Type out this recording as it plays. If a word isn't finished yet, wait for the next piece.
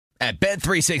At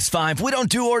Bet365, we don't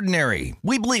do ordinary.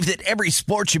 We believe that every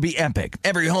sport should be epic.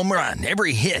 Every home run,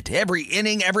 every hit, every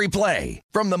inning, every play.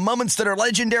 From the moments that are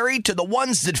legendary to the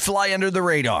ones that fly under the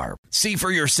radar. See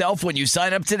for yourself when you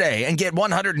sign up today and get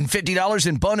 $150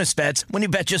 in bonus bets when you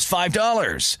bet just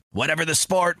 $5. Whatever the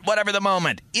sport, whatever the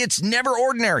moment, it's never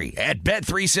ordinary at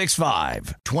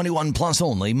Bet365. 21 plus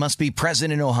only. Must be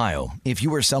present in Ohio. If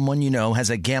you or someone you know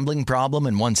has a gambling problem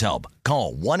and wants help,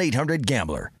 call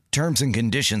 1-800-GAMBLER. Terms and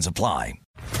conditions apply.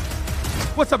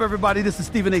 What's up, everybody? This is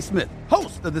Stephen A. Smith,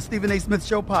 host of the Stephen A. Smith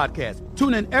Show podcast.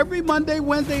 Tune in every Monday,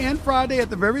 Wednesday, and Friday at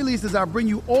the very least as I bring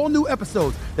you all new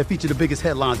episodes that feature the biggest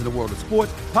headlines in the world of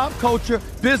sports, pop culture,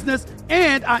 business,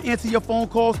 and I answer your phone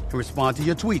calls and respond to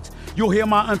your tweets. You'll hear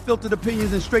my unfiltered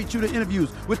opinions and straight-shooter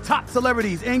interviews with top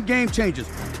celebrities and game changers.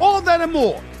 All that and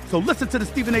more. So listen to the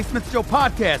Stephen A. Smith Show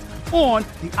podcast on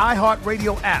the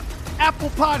iHeartRadio app, Apple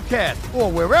Podcasts,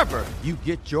 or wherever you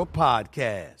get your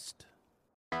podcast.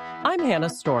 I'm Hannah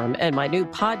Storm, and my new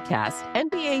podcast,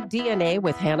 NBA DNA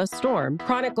with Hannah Storm,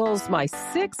 chronicles my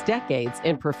 6 decades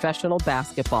in professional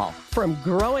basketball. From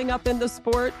growing up in the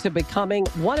sport to becoming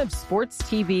one of sports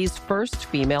TV's first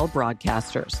female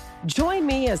broadcasters. Join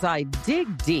me as I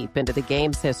dig deep into the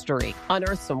game's history,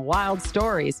 unearth some wild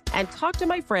stories, and talk to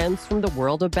my friends from the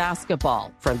world of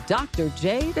basketball, from Dr.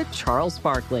 J to Charles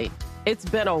Barkley. It's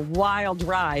been a wild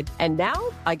ride, and now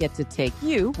I get to take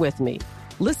you with me.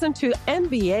 Listen to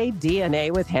NBA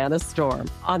DNA with Hannah Storm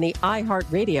on the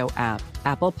iHeartRadio app,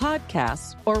 Apple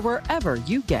Podcasts, or wherever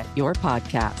you get your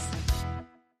podcasts.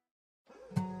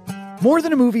 More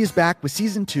Than a Movie is back with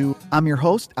Season 2. I'm your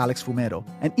host, Alex Fumero,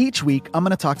 and each week I'm going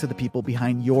to talk to the people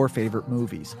behind your favorite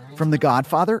movies. From The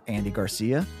Godfather, Andy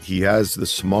Garcia. He has the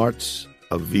smarts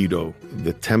of Vito,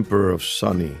 the temper of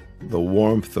Sonny, the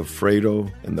warmth of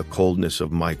Fredo, and the coldness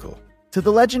of Michael. To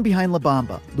the legend behind La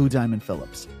Bamba, Lou Diamond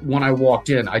Phillips. When I walked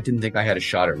in, I didn't think I had a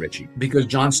shot at Richie because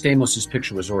John Stamos'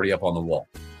 picture was already up on the wall.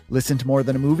 Listen to More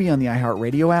Than a Movie on the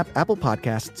iHeartRadio app, Apple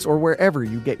Podcasts, or wherever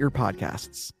you get your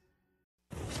podcasts.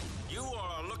 You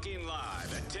are looking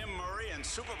live at Tim Murray and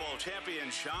Super Bowl champion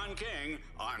Sean King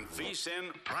on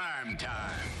VSiN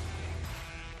Primetime.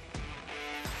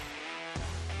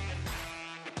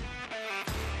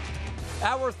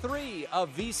 Hour 3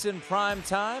 of VSiN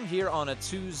Primetime here on a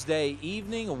Tuesday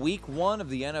evening, week 1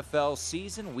 of the NFL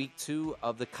season, week 2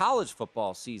 of the college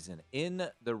football season in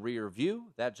the rear view.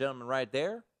 That gentleman right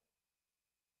there,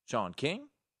 Sean King. I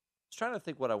was trying to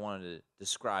think what I wanted to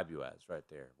describe you as right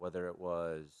there, whether it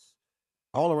was...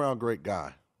 all-around great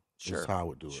guy. Sure. Is how I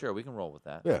would do it. Sure, we can roll with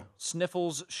that. Yeah.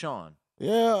 Sniffles Sean.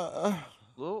 Yeah.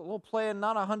 Little playing,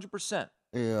 not 100%.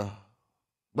 Yeah.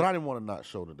 But I didn't want to not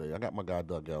show today. I got my guy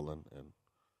Doug Ellen. And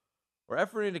we're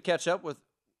efforting to catch up with,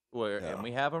 and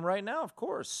we have him right now, of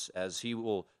course, as he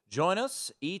will join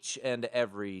us each and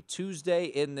every Tuesday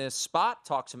in this spot,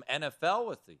 talk some NFL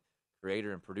with the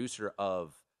creator and producer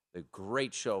of the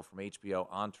great show from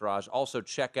HBO, Entourage. Also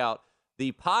check out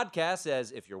the podcast,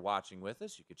 as if you're watching with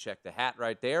us, you could check the hat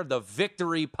right there, the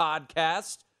Victory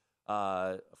Podcast.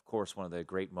 Of course, one of the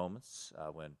great moments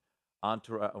when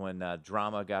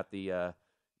Drama got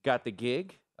the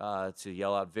gig to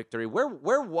yell out victory.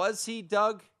 Where was he,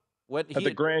 Doug? At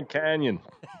the Grand Canyon.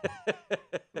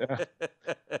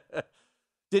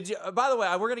 Did you? By the way,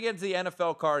 we're going to get into the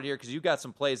NFL card here because you got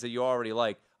some plays that you already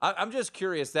like. I'm just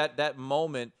curious that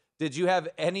moment. Did you have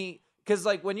any? Because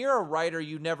like when you're a writer,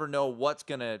 you never know what's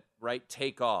going to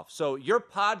take off. So your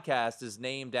podcast is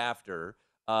named after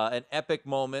an epic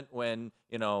moment when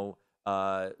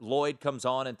Lloyd comes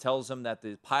on and tells him that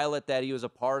the pilot that he was a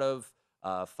part of,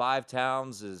 Five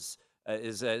Towns, is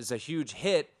a huge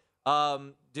hit.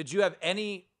 Did you have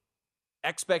any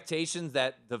expectations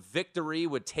that the victory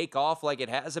would take off like it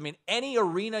has? I mean, any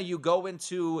arena you go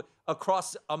into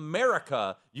across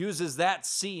America uses that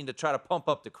scene to try to pump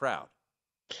up the crowd.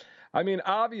 I mean,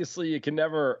 obviously you can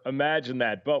never imagine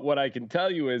that, but what I can tell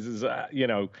you is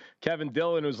Kevin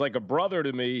Dillon, who's like a brother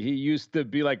to me, he used to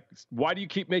be like, why do you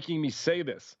keep making me say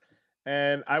this?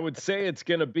 And I would say it's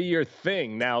going to be your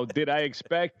thing. Now, did I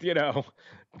expect,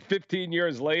 15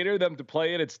 years later them to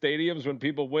play it at stadiums when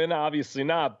people win? Obviously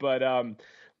not. But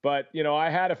I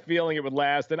had a feeling it would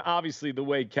last. And obviously the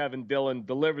way Kevin Dillon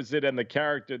delivers it and the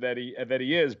character that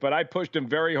he is. But I pushed him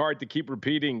very hard to keep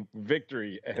repeating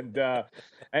victory. But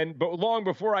long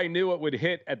before I knew it would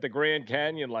hit at the Grand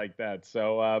Canyon like that.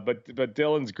 So, but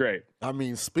Dillon's great. I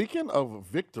mean, speaking of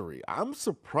victory, I'm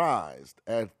surprised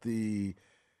at the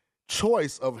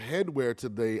choice of headwear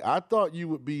today. I thought you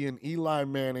would be in Eli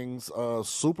Manning's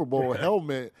Super Bowl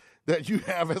helmet that you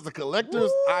have as a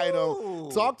collector's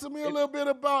item. Talk to me a little bit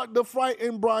about the Fright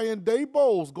and Brian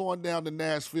Daboll's going down to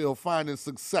Nashville, finding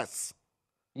success.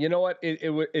 You know what?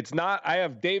 It's not. I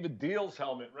have David Deal's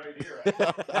helmet right here.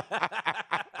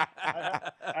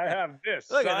 I have this.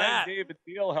 Look at that. David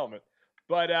Deal helmet.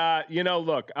 But,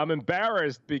 look, I'm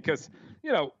embarrassed because,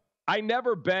 I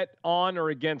never bet on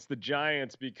or against the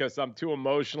Giants because I'm too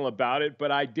emotional about it.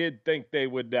 But I did think they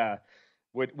would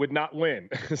not win.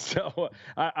 So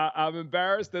I'm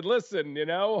embarrassed. And listen,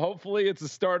 hopefully it's the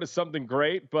start of something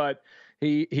great. But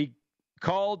he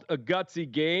called a gutsy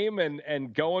game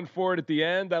and going for it at the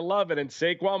end. I love it. And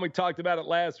Saquon, we talked about it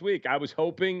last week. I was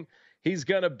hoping he's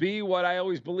going to be what I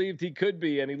always believed he could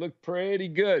be, and he looked pretty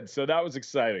good. So that was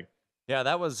exciting. Yeah,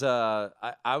 that was I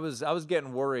was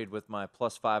getting worried with my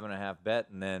plus 5.5 bet,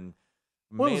 and then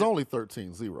it was only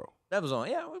 13-0. That was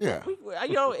only in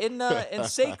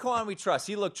Saquon we trust.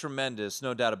 He looked tremendous,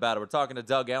 no doubt about it. We're talking to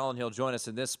Doug Allen. He'll join us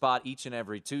in this spot each and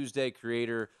every Tuesday.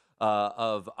 Creator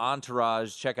of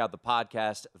Entourage. Check out the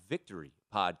podcast, Victory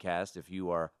Podcast, if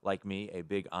you are, like me, a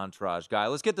big Entourage guy.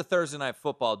 Let's get to Thursday Night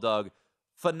Football, Doug.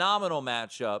 Phenomenal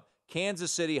matchup.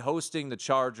 Kansas City hosting the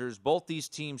Chargers. Both these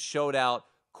teams showed out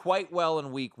quite well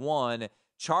in week one.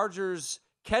 Chargers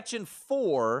catching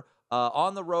 4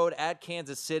 on the road at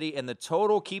Kansas City, and the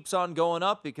total keeps on going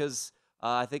up because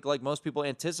I think, like most people,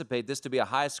 anticipate this to be a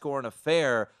high-scoring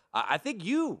affair. I think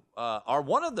you are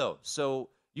one of those. So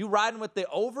you riding with the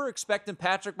over, expecting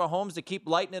Patrick Mahomes to keep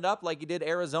lighting it up like he did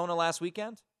Arizona last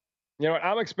weekend? You know,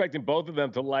 I'm expecting both of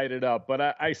them to light it up,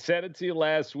 but I said it to you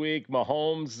last week.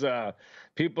 Mahomes,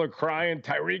 people are crying,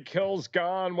 Tyreek Hill's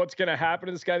gone. What's going to happen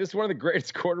to this guy? This is one of the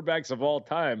greatest quarterbacks of all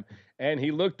time, and he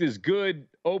looked as good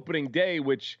opening day,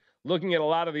 which looking at a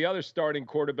lot of the other starting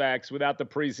quarterbacks without the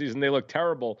preseason, they look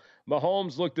terrible.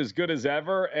 Mahomes looked as good as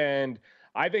ever, and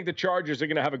I think the Chargers are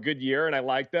going to have a good year, and I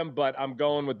like them, but I'm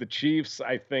going with the Chiefs.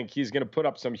 I think he's going to put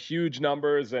up some huge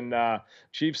numbers, and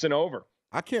Chiefs and over.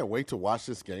 I can't wait to watch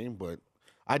this game, but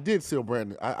I did see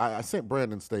Brandon. I sent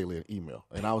Brandon Staley an email,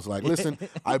 and I was like, listen,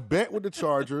 I bet with the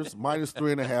Chargers,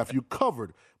 -3.5, you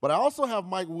covered. But I also have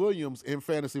Mike Williams in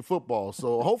fantasy football,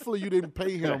 so hopefully you didn't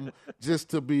pay him just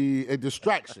to be a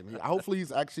distraction. Hopefully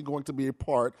he's actually going to be a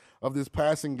part of this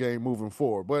passing game moving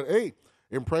forward. But, hey,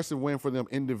 impressive win for them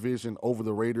in division over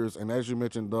the Raiders. And as you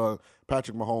mentioned, Doug,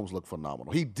 Patrick Mahomes looked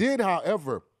phenomenal. He did,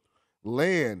 however,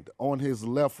 land on his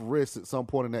left wrist at some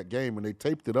point in that game, and they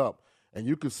taped it up, and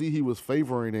you could see he was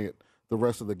favoring it the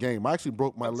rest of the game. I actually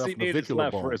broke my left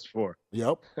navicular bone. Wrist for?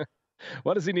 Yep.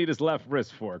 What does he need his left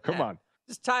wrist for? Come on.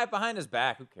 Just tie it behind his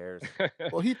back. Who cares?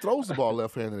 Well, he throws the ball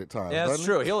left-handed at times. Yeah, that's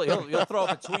true. He'll throw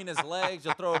it between his legs.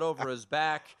 He'll throw it over his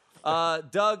back.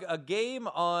 Doug, a game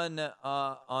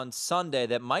on Sunday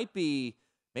that might be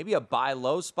maybe a buy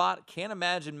low spot. Can't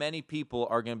imagine many people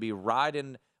are going to be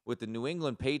riding with the New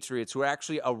England Patriots, who are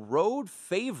actually a road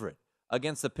favorite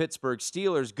against the Pittsburgh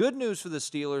Steelers. Good news for the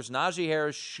Steelers. Najee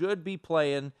Harris should be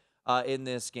playing in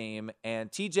this game.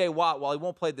 And T.J. Watt, while he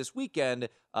won't play this weekend,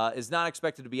 is not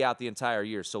expected to be out the entire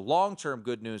year. So long-term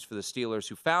good news for the Steelers,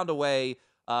 who found a way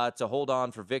to hold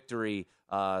on for victory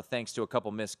thanks to a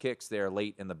couple missed kicks there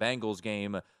late in the Bengals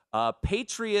game.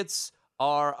 Patriots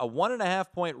are a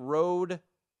 1.5-point road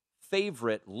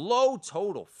favorite. Low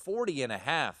total,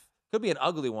 40.5. Could be an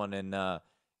ugly one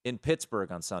in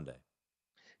Pittsburgh on Sunday.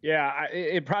 Yeah,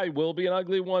 it probably will be an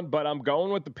ugly one, but I'm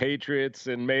going with the Patriots,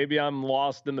 and maybe I'm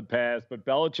lost in the past, but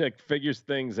Belichick figures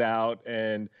things out,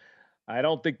 and I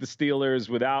don't think the Steelers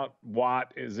without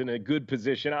Watt is in a good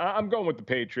position. I'm going with the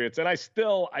Patriots, and I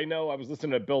know I was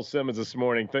listening to Bill Simmons this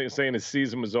morning saying his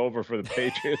season was over for the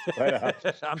Patriots.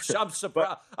 I'm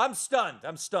surprised. I'm stunned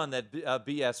that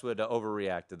BS would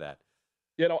overreact to that.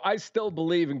 You know, I still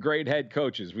believe in great head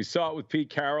coaches. We saw it with Pete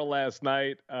Carroll last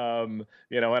night, and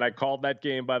I called that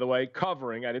game, by the way,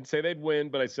 covering. I didn't say they'd win,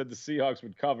 but I said the Seahawks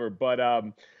would cover. But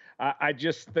I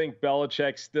just think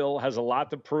Belichick still has a lot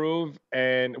to prove,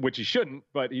 and which he shouldn't,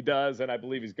 but he does, and I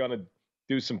believe he's going to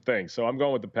do some things. So I'm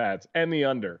going with the Pats and the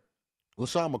under.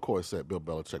 LaShawn McCoy said Bill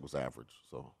Belichick was average.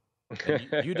 So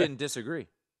you didn't disagree.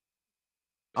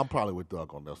 I'm probably with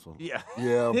Doug on this one. Yeah.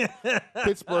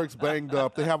 Pittsburgh's banged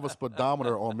up. They have a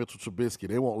speedometer on Mitchell Trubisky.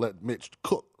 They won't let Mitch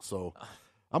cook. So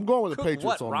I'm going with the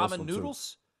Patriots on this one. Ramen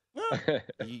noodles?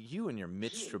 You and your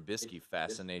Mitch Trubisky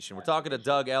fascination. We're talking to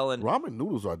Doug Allen. Ramen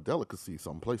noodles are a delicacy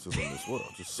some places in this world.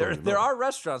 Just there are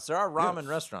restaurants. There are ramen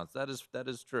restaurants. That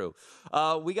is true.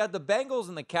 We got the Bengals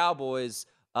and the Cowboys.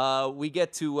 We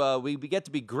get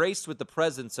to be graced with the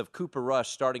presence of Cooper Rush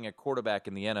starting at quarterback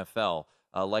in the NFL.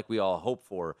 Like we all hope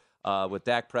for. with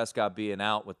Dak Prescott being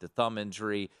out with the thumb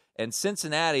injury. And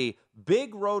Cincinnati,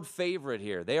 big road favorite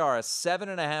here. They are a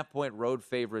 7.5-point road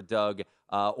favorite, Doug,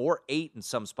 or 8 in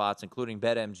some spots, including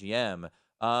BetMGM.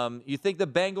 You think the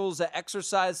Bengals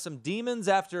exercise some demons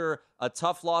after a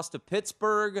tough loss to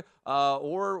Pittsburgh?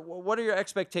 Or what are your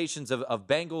expectations of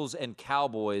Bengals and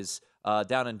Cowboys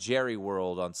down in Jerry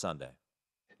World on Sunday?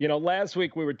 You know, last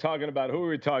week we were talking about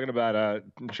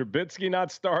Trubisky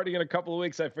not starting in a couple of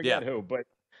weeks. I forget who, but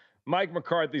Mike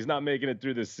McCarthy's not making it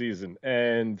through this season.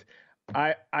 And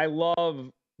I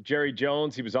love Jerry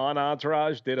Jones. He was on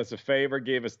Entourage, did us a favor,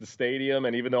 gave us the stadium.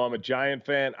 And even though I'm a Giant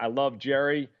fan, I love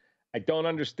Jerry. I don't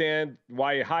understand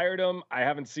why he hired him. I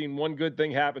haven't seen one good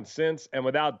thing happen since. And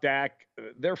without Dak,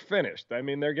 they're finished. I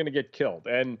mean, they're going to get killed.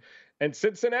 And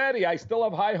Cincinnati, I still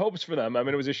have high hopes for them. I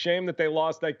mean, it was a shame that they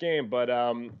lost that game, but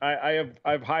I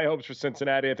have high hopes for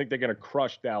Cincinnati. I think they're going to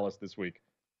crush Dallas this week.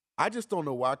 I just don't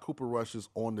know why Cooper Rush is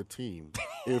on the team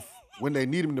if when they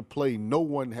need him to play, no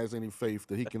one has any faith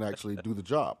that he can actually do the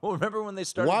job. Well, remember when they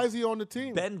started? Why is he on the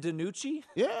team? Ben DiNucci?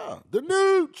 Yeah,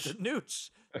 DiNucci.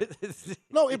 DiNucci.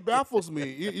 No, it baffles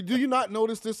me. Do you not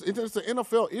notice this? It's an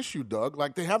NFL issue, Doug.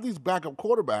 Like, they have these backup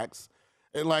quarterbacks,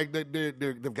 and like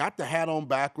they've got the hat on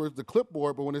backwards, the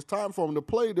clipboard, but when it's time for them to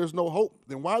play, there's no hope.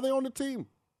 Then why are they on the team?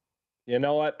 You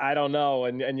know what? I don't know.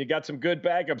 And you got some good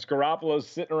backups. Garoppolo's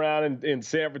sitting around in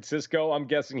San Francisco. I'm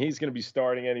guessing he's going to be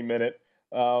starting any minute.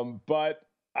 But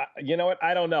you know what?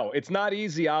 I don't know. It's not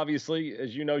easy, obviously,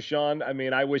 as you know, Sean. I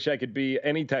mean, I wish I could be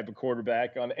any type of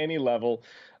quarterback on any level.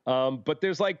 But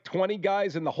there's like 20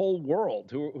 guys in the whole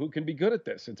world who can be good at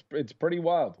this. It's pretty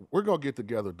wild. We're going to get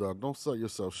together, Doug. Don't sell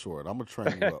yourself short. I'm going to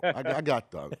train you up. I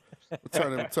got Doug.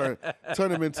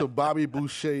 Turn him into Bobby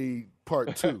Boucher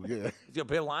Part 2. Yeah. He's going to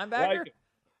be a linebacker?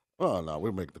 Oh, no,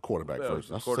 we'll make the quarterback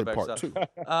first. I'll say Part 2.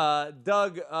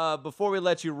 Doug, before we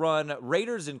let you run,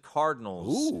 Raiders and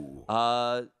Cardinals. Ooh.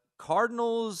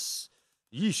 Cardinals,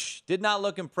 yeesh, did not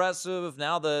look impressive.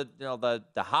 Now the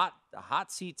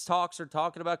hot seats talks are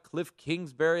talking about Cliff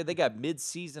Kingsbury. They got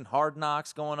midseason hard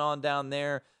knocks going on down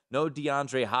there. No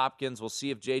DeAndre Hopkins. We'll see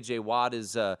if J.J. Watt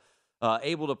is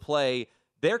able to play.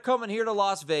 They're coming here to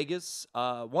Las Vegas.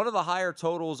 One of the higher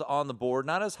totals on the board.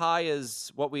 Not as high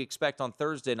as what we expect on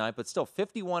Thursday night, but still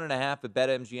 51.5 at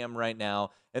BetMGM right now.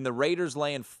 And the Raiders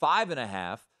laying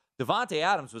 5.5. Devontae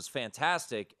Adams was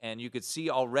fantastic, and you could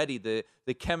see already the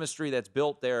chemistry that's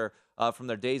built there from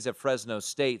their days at Fresno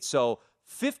State. So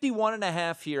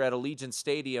 51.5 here at Allegiant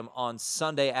Stadium on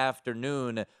Sunday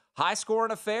afternoon.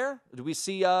 High-scoring affair. Do we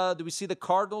see the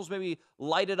Cardinals maybe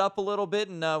light it up a little bit,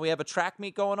 and we have a track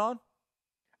meet going on?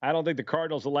 I don't think the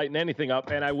Cardinals will lighten anything up,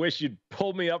 and I wish you'd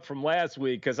pulled me up from last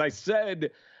week because I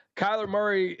said Kyler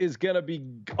Murray is going to be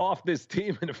off this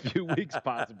team in a few weeks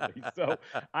possibly. So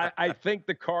I think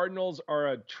the Cardinals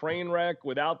are a train wreck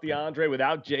without DeAndre,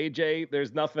 without JJ.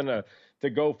 There's nothing to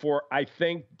go for. I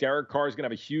think Derek Carr is going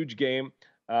to have a huge game,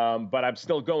 but I'm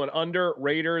still going under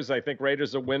Raiders. I think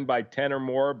Raiders will win by 10 or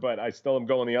more, but I still am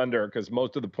going the under because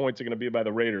most of the points are going to be by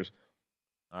the Raiders.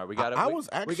 All right,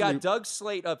 we got Doug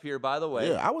Slate up here, by the way.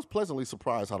 Yeah, I was pleasantly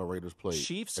surprised how the Raiders played.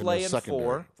 Chiefs laying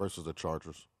 4 versus the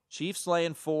Chargers. Chiefs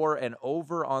laying 4 and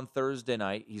over on Thursday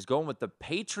night. He's going with the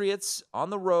Patriots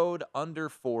on the road under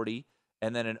 40,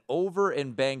 and then an over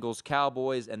in Bengals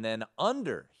Cowboys, and then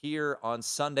under here on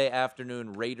Sunday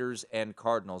afternoon Raiders and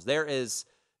Cardinals. There is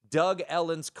Doug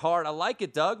Ellen's card. I like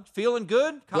it, Doug. Feeling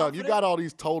good? Confident? Doug, you got all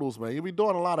these totals, man. You'll be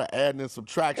doing a lot of adding and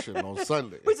subtraction on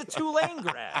Sunday. He's a Tulane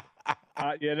grad.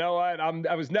 You know what?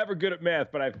 I was never good at math,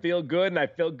 but I feel good, and I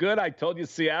feel good. I told you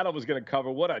Seattle was going to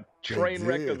cover. What a train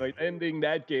wreck of the ending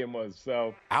that game was.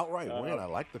 So outright win. I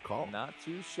like the call. Not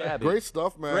too shabby. Great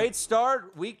stuff, man. Great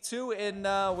start, week 2, and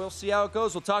we'll see how it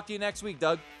goes. We'll talk to you next week,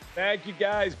 Doug. Thank you,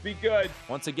 guys. Be good.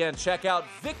 Once again, check out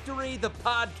Victory the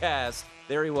Podcast.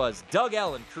 There he was, Doug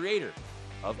Ellen, creator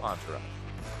of Entourage.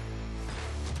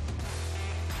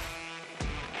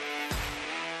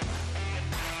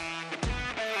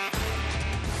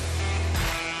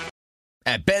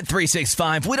 At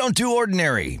Bet365, we don't do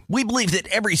ordinary. We believe that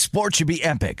every sport should be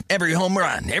epic. Every home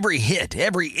run, every hit,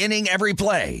 every inning, every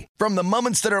play. From the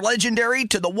moments that are legendary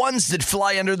to the ones that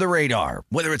fly under the radar.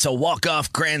 Whether it's a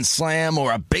walk-off grand slam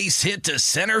or a base hit to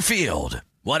center field.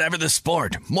 Whatever the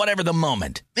sport, whatever the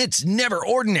moment. It's never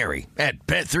ordinary at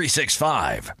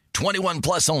Bet365. 21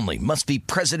 plus only. Must be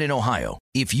present in Ohio.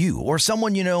 If you or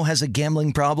someone you know has a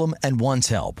gambling problem and wants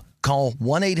help, call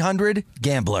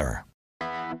 1-800-GAMBLER.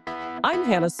 I'm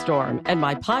Hannah Storm, and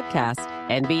my podcast,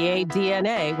 NBA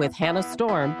DNA with Hannah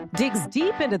Storm digs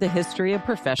deep into the history of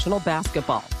professional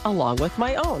basketball, along with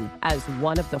my own, as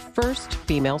one of the first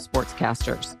female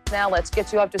sportscasters. Now let's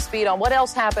get you up to speed on what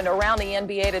else happened around the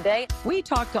NBA today. We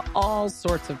talk to all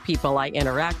sorts of people I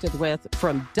interacted with,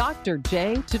 from Dr.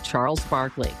 J to Charles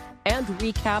Barkley, and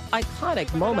recap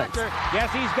iconic moments. Yes,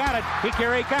 he's got it.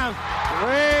 Here he comes.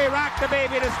 Way rock the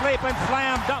baby to sleep and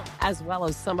slam dunk. As well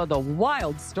as some of the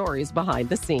wild stories behind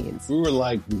the scenes. We were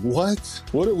like, what?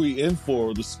 What are we in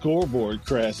for? The scoreboard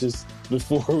crashes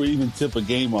before we even tip a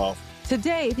game off.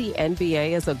 Today, the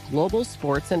NBA is a global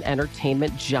sports and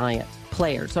entertainment giant.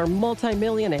 Players are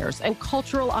multimillionaires and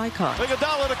cultural icons.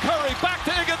 Iguodala to Curry, back to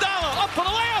Iguodala, up for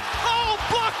the layup. Oh,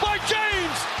 blocked by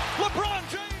James.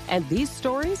 LeBron James. And these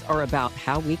stories are about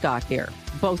how we got here,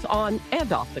 both on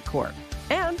and off the court.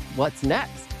 And what's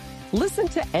next? Listen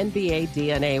to NBA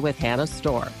DNA with Hannah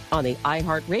Storm on the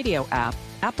iHeartRadio app,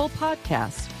 Apple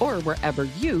Podcasts, or wherever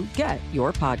you get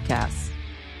your podcasts.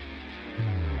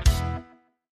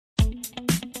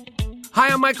 Hi,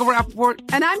 I'm Michael Rappaport.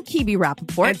 And I'm Kibi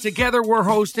Rappaport. And together we're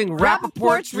hosting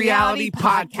Rappaport's Reality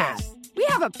Podcast. We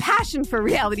have a passion for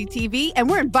reality TV, and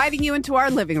we're inviting you into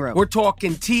our living room. We're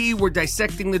talking tea, we're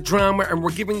dissecting the drama, and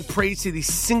we're giving praise to the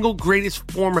single greatest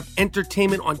form of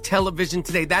entertainment on television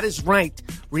today. That is right.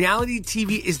 Reality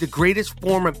TV is the greatest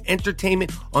form of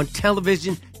entertainment on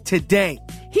television today.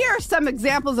 Here are some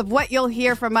examples of what you'll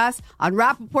hear from us on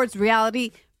Rappaport's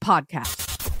Reality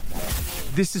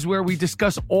Podcast. This is where we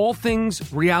discuss all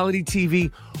things reality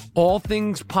TV, all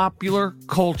things popular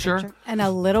culture. And a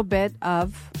little bit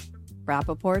of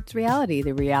Rappaport's reality,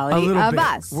 the reality of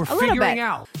us. We're figuring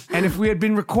out. And if we had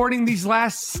been recording these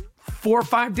last 4 or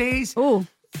 5 days,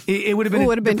 it would have been,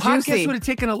 the podcast juicy. would have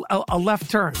taken a left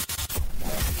turn.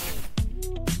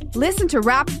 Listen to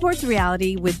Rappaport's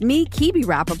Reality with me, Kibi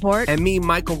Rappaport. And me,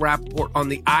 Michael Rappaport, on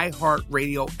the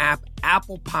iHeartRadio app,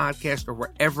 Apple Podcast, or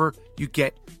wherever you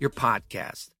get your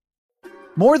podcast.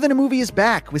 More Than a Movie is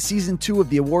back with Season 2 of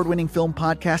the award-winning film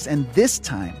podcast, and this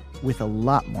time with a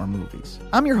lot more movies.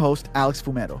 I'm your host, Alex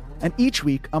Fumero, and each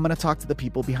week I'm going to talk to the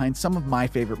people behind some of my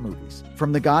favorite movies.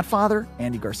 From The Godfather,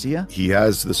 Andy Garcia. He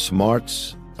has the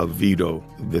smarts of Vito,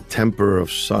 the temper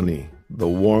of Sonny, the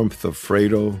warmth of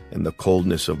Fredo, and the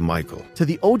coldness of Michael. To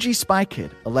the OG Spy Kid,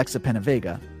 Alexa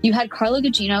Penavega. You had Carla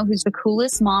Gugino, who's the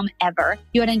coolest mom ever.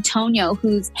 You had Antonio,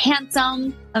 who's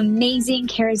handsome, amazing,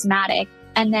 charismatic.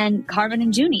 And then Carmen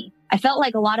and Junie. I felt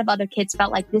like a lot of other kids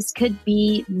felt like this could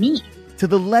be me. To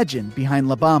the legend behind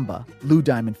La Bamba, Lou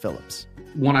Diamond Phillips.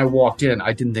 When I walked in,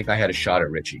 I didn't think I had a shot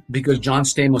at Richie because John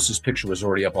Stamos' picture was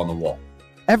already up on the wall.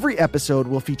 Every episode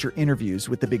will feature interviews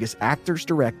with the biggest actors,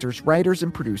 directors, writers,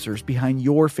 and producers behind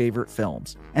your favorite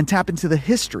films and tap into the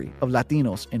history of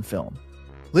Latinos in film.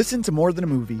 Listen to More Than a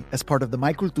Movie as part of the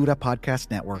My Cultura Podcast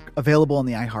Network, available on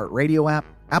the iHeartRadio app,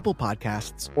 Apple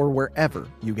Podcasts, or wherever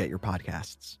you get your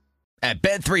podcasts. At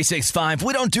Bet365,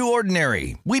 we don't do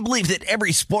ordinary. We believe that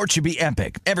every sport should be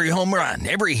epic. Every home run,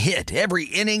 every hit, every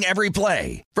inning, every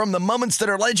play. From the moments that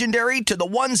are legendary to the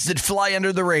ones that fly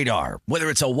under the radar. Whether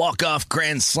it's a walk-off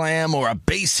grand slam or a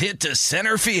base hit to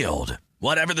center field.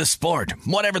 Whatever the sport,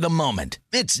 whatever the moment.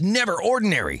 It's never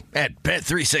ordinary at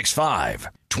Bet365.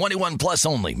 21 plus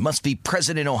only. Must be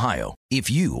present in Ohio. If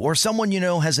you or someone you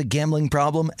know has a gambling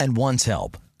problem and wants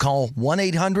help, call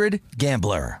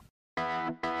 1-800-GAMBLER.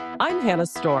 I'm Hannah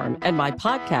Storm, and my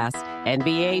podcast,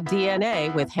 NBA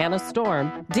DNA with Hannah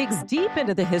Storm, digs deep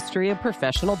into the history of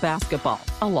professional basketball,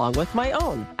 along with my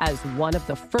own, as one of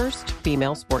the first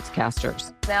female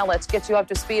sportscasters. Now let's get you up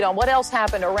to speed on what else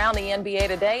happened around the NBA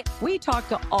today. We talk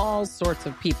to all sorts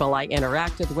of people I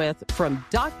interacted with, from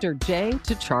Dr. J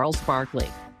to Charles Barkley,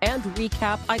 and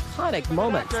recap iconic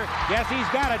moments. Yes, he's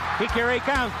got it. Here he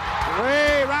comes.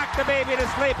 Way rock the baby to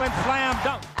sleep and slam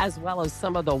dunk. As well as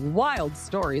some of the wild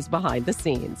stories behind the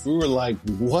scenes. We were like,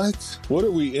 what? What are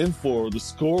we in for? The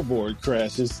scoreboard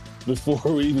crashes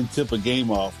before we even tip a game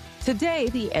off. Today,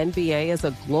 the NBA is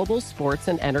a global sports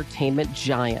and entertainment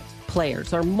giant.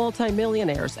 Players are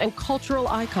multimillionaires and cultural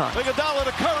icons. Iguodala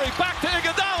to Curry, back to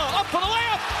Iguodala, up for the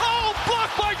layup. Oh,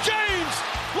 blocked by James.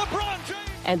 LeBron James.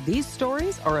 And these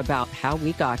stories are about how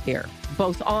we got here,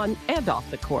 both on and off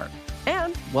the court.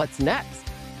 And what's next?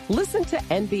 Listen to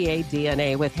NBA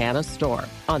DNA with Hannah Storm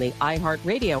on the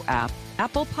iHeartRadio app,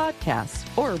 Apple Podcasts,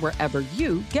 or wherever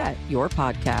you get your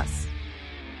podcasts.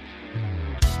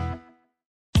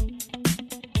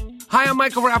 Hi, I'm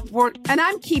Michael Rappaport. And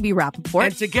I'm Kibi Rappaport.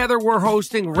 And together we're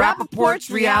hosting Rappaport's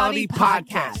Reality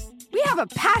Podcast. We have a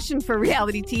passion for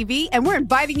reality TV, and we're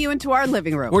inviting you into our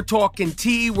living room. We're talking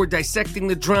tea, we're dissecting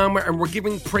the drama, and we're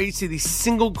giving praise to the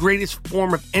single greatest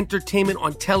form of entertainment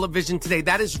on television today.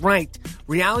 That is right.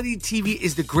 Reality TV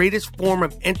is the greatest form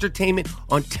of entertainment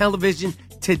on television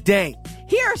today.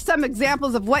 Here are some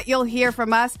examples of what you'll hear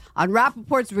from us on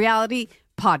Rappaport's Reality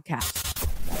Podcast.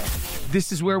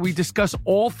 This is where we discuss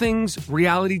all things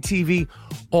reality TV,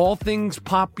 all things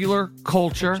popular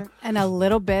culture. And a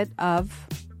little bit of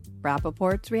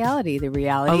Rappaport's reality, the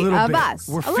reality of bit. Us.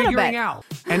 We're figuring out.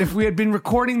 And if we had been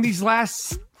recording these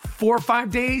last 4 or 5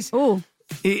 days,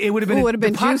 it would have been,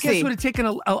 the podcast juicy. would have taken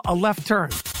a left turn.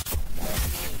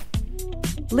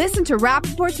 Listen to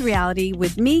Rappaport's Reality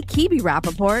with me, Kibi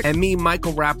Rappaport. And me,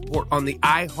 Michael Rappaport, on the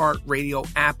iHeartRadio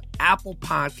app, Apple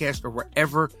Podcast, or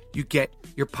wherever you get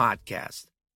your podcast.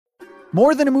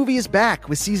 More Than a Movie is back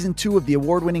with season 2 of the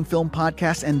award-winning film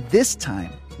podcast, and this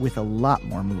time with a lot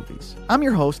more movies. I'm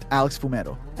your host, Alex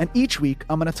Fumero, and each week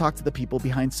I'm going to talk to the people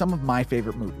behind some of my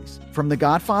favorite movies. From The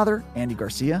Godfather, Andy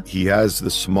Garcia. He has the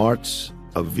smarts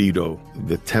of Vito,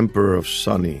 the temper of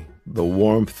Sonny, the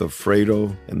warmth of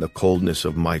Fredo, and the coldness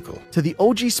of Michael. To the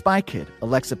OG Spy Kid,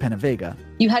 Alexa Penavega.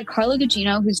 You had Carla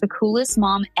Gugino, who's the coolest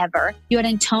mom ever. You had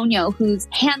Antonio, who's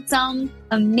handsome,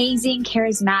 amazing,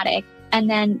 charismatic. And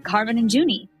then Carmen and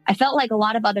Junie. I felt like a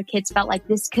lot of other kids felt like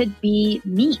this could be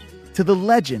me. To the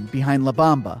legend behind La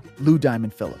Bamba, Lou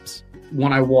Diamond Phillips.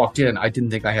 When I walked in, I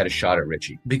didn't think I had a shot at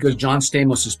Richie because John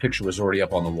Stamos' picture was already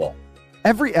up on the wall.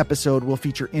 Every episode will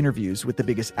feature interviews with the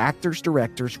biggest actors,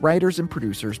 directors, writers, and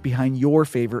producers behind your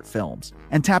favorite films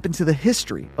and tap into the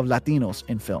history of Latinos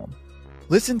in film.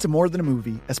 Listen to More Than a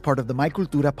Movie as part of the My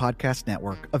Cultura Podcast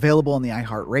Network, available on the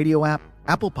iHeartRadio app,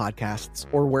 Apple Podcasts,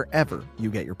 or wherever you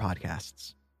get your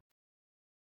podcasts.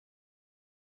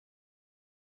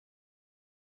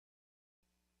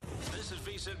 This is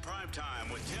VSiN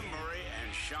Primetime with Tim Murray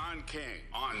and Sean King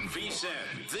on VSiN,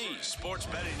 the Sports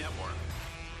Betting Network.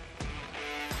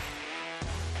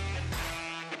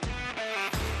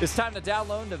 It's time to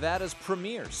download Nevada's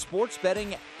premier sports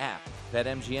betting app,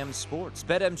 BetMGM Sports.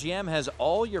 BetMGM has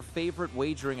all your favorite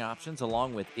wagering options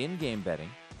along with in-game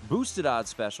betting, boosted odds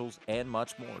specials, and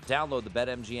much more. Download the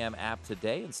BetMGM app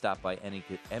today and stop by any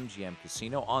MGM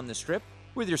casino on the Strip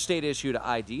with your state-issued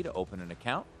ID to open an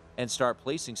account and start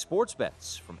placing sports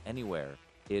bets from anywhere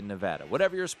in Nevada.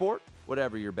 Whatever your sport,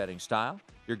 whatever your betting style,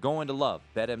 you're going to love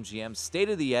BetMGM's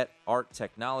state-of-the-art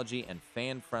technology and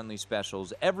fan-friendly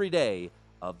specials every day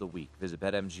of the week. Visit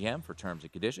BetMGM for terms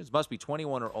and conditions. Must be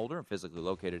 21 or older and physically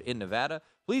located in Nevada.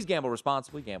 Please gamble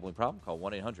responsibly. Gambling problem? Call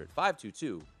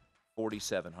 1-800-522-4700.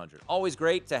 Always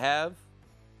great to have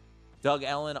Doug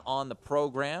Ellin on the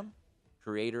program,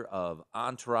 creator of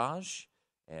Entourage,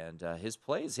 and his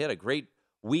plays. He had a great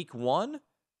week 1.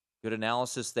 Good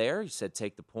analysis there. He said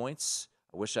take the points.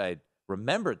 I wish I had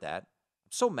remembered that.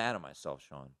 I'm so mad at myself,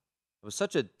 Sean. It was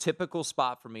such a typical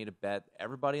spot for me to bet.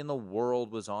 Everybody in the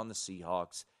world was on the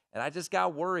Seahawks, and I just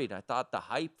got worried. I thought the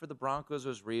hype for the Broncos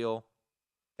was real.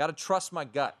 Got to trust my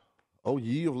gut. Oh,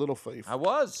 ye of little faith. I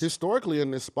was. Historically,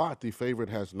 in this spot, the favorite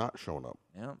has not shown up.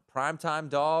 Yeah, primetime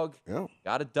dog. Yeah.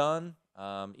 Got it done,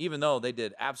 even though they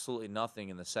did absolutely nothing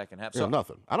in the second half. Yeah,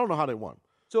 nothing. I don't know how they won.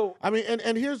 So I mean,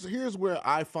 and here's where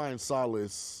I find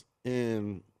solace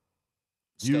in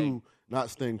you not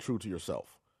staying true to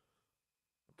yourself.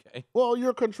 Okay. Well,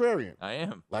 you're a contrarian. I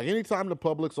am. Like anytime the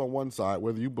public's on one side,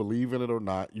 whether you believe in it or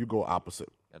not, you go opposite.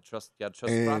 Gotta trust the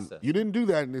process. You didn't do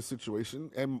that in this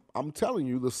situation. And I'm telling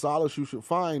you, the solace you should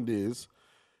find is,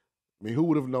 I mean, who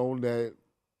would have known that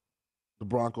the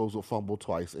Broncos will fumble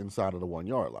twice inside of the 1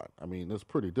 yard line? I mean, it's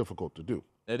pretty difficult to do.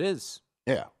 It is.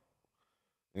 Yeah.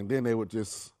 And then they would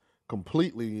just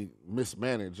completely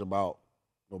mismanage about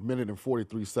a minute and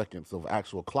 43 seconds of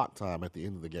actual clock time at the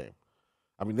end of the game.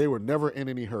 I mean, they were never in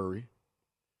any hurry.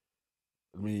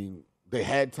 I mean, they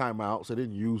had timeouts. They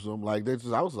didn't use them. Like,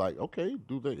 I was like, okay,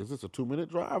 is this a 2-minute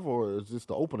drive or is this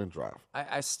the opening drive?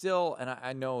 I still, and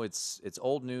I know it's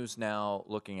old news now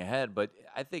looking ahead, but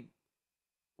I think,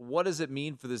 what does it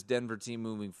mean for this Denver team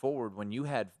moving forward when you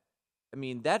had, I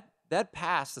mean, that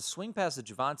pass, the swing pass to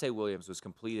Javonte Williams was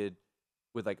completed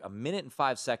with like a minute and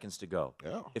 5 seconds to go.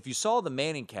 Yeah. If you saw the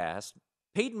Manning cast,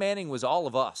 Peyton Manning was all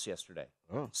of us yesterday,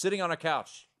 sitting on our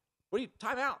couch.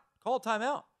 Timeout? Call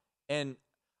timeout. And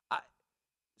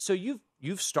so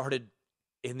you've started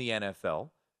in the NFL.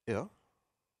 Yeah.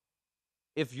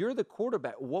 If you're the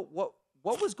quarterback, what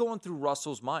was going through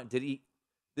Russell's mind? The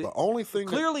only thing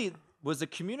clearly was the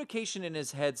communication in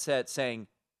his headset saying,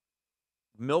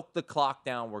 milk the clock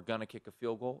down, we're gonna kick a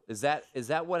field goal. Is that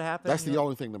what happened? That's the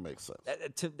only thing that makes sense.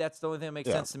 That's the only thing that makes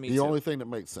sense to me. The only thing that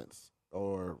makes sense.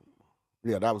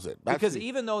 That was it. Because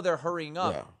even though they're hurrying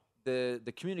up,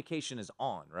 the communication is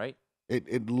on, right?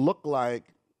 It looked like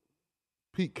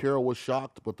Pete Carroll was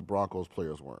shocked, but the Broncos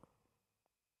players weren't.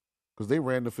 because they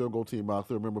ran the field goal team out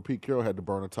there. Remember, Pete Carroll had to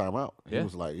burn a timeout. He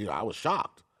was like, I was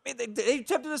shocked. I mean, they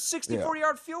attempted a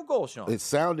 64-yard field goal, Sean. It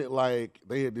sounded like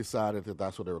they had decided that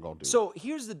that's what they were going to do. So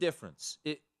here's the difference.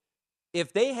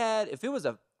 If they had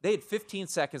 15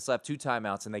 seconds left, 2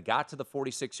 timeouts, and they got to the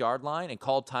 46-yard line and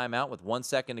called timeout with 1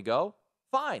 second to go,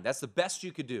 fine. That's the best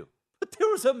you could do. But there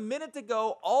was a minute to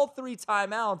go, all 3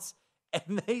 timeouts,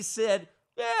 and they said,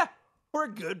 yeah, we're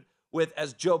good with,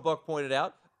 as Joe Buck pointed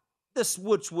out,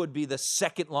 which would be the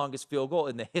second longest field goal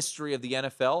in the history of the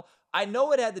NFL. I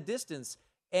know it had the distance,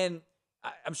 and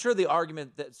I'm sure the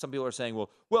argument that some people are saying, well,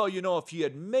 if he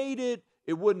had made it,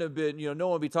 it wouldn't have been, no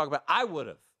one would be talking about it. I would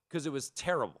have, because it was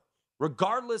terrible.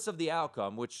 Regardless of the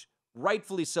outcome, which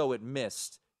rightfully so it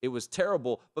missed, it was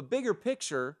terrible. But bigger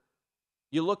picture,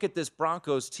 you look at this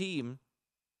Broncos team,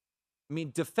 I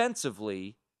mean,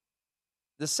 defensively,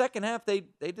 the second half, they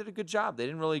did a good job. They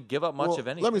didn't really give up much of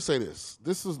anything. Let me say this.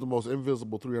 This is the most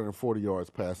invisible 340 yards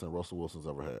passing Russell Wilson's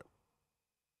ever had.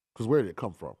 Because where did it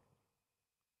come from?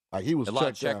 Like, he was a lot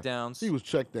of checkdowns. He was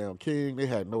checked down king. They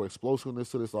had no explosiveness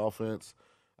to this offense.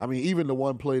 I mean, even the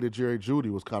one play to Jerry Jeudy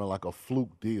was kind of like a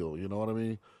fluke deal. You know what I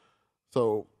mean?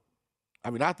 So, I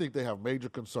mean, I think they have major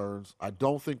concerns. I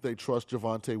don't think they trust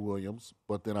Javonte Williams,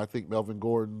 but then I think Melvin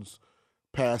Gordon's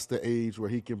past the age where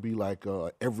he can be like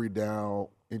every down,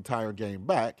 entire game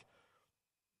back.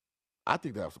 I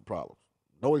think they have some problems.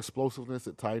 No explosiveness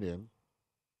at tight end.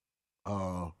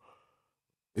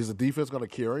 Is the defense going to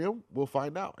carry him? We'll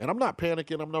find out. And I'm not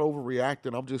panicking. I'm not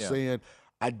overreacting. I'm just saying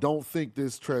I don't think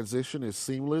this transition is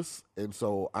seamless, and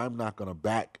so I'm not going to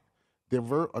back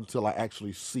Denver until I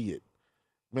actually see it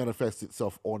manifest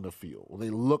itself on the field. They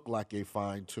look like a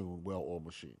fine-tuned, well-oiled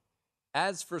machine.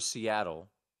 As for Seattle,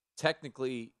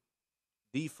 technically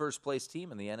the first-place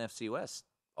team in the NFC West.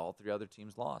 All 3 other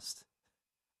teams lost.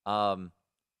 Props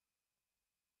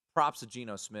to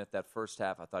Geno Smith. That first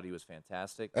half, I thought he was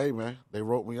fantastic. Hey, man, they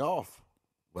wrote me off,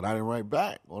 but I didn't write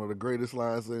back. One of the greatest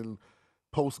lines in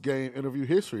post-game interview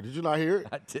history. Did you not hear it?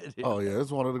 I did. Oh, yeah,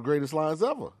 it's one of the greatest lines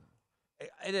ever.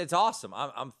 And it's awesome.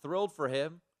 I'm thrilled for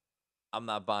him. I'm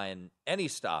not buying any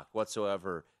stock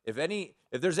whatsoever. If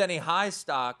there's any high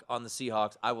stock on the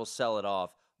Seahawks, I will sell it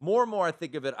off. More and more I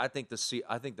think of it, I think the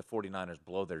 49ers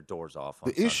blow their doors off on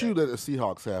Sunday. Issue that the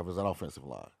Seahawks have is that offensive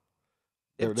line.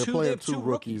 They're playing 2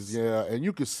 rookies, yeah, and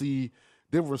you could see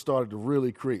Denver started to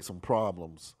really create some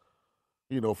problems,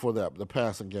 for the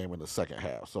passing game in the second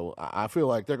half. So I feel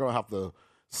like they're going to have to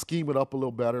scheme it up a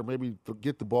little better, maybe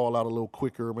get the ball out a little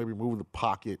quicker, maybe move the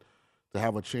pocket to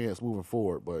have a chance moving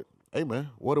forward. But, hey,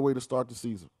 man, what a way to start the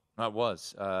season. It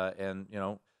was. And,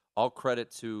 all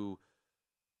credit to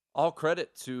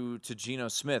Geno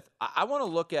Smith. I want to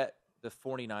look at the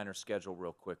 49ers schedule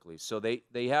real quickly. So they're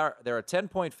a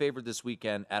 10-point favorite this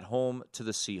weekend at home to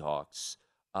the Seahawks.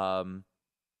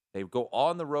 They go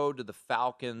on the road to the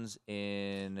Falcons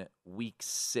in week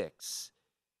 6.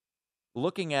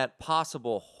 Looking at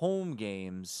possible home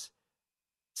games,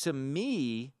 to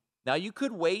me, now you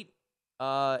could wait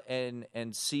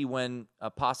and see when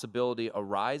a possibility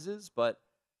arises, but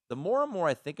the more and more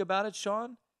I think about it,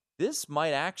 Sean, this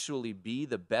might actually be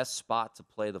the best spot to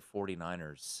play the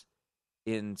 49ers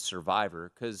in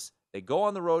Survivor, because they go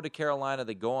on the road to Carolina,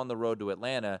 they go on the road to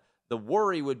Atlanta. The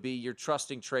worry would be you're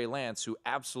trusting Trey Lance, who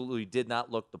absolutely did not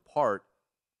look the part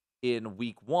in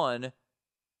week 1,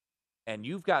 and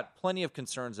you've got plenty of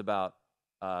concerns about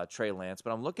Trey Lance,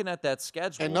 but I'm looking at that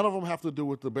schedule. And none of them have to do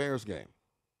with the Bears game.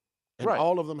 And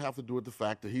all of them have to do with the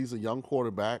fact that he's a young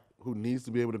quarterback who needs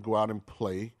to be able to go out and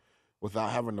play without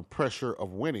having the pressure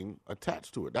of winning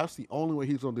attached to it. That's the only way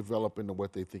he's going to develop into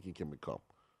what they think he can become.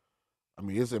 I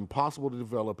mean, it's impossible to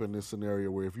develop in this scenario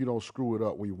where if you don't screw it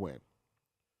up, we win.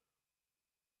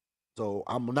 So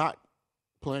I'm not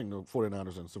playing the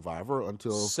 49ers in Survivor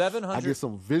until I get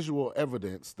some visual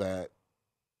evidence that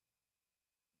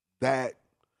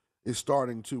is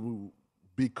starting to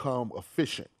become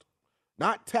efficient.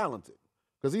 Not talented.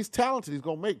 Because he's talented, he's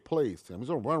going to make plays, Tim. He's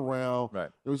going to run around. Right.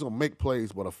 He's going to make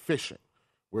plays, but efficient,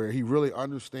 where he really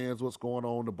understands what's going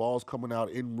on. The ball's coming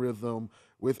out in rhythm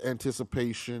with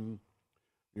anticipation.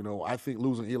 I think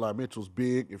losing Eli Mitchell's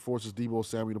big. It forces Deebo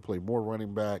Samuel to play more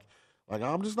running back. Like,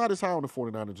 I'm just not as high on the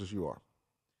 49ers as you are.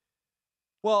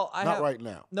 Well, right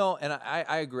now. No, and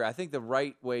I agree. I think the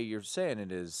right way you're saying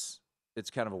it is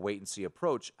it's kind of a wait-and-see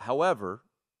approach. However,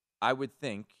 I would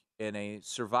think in a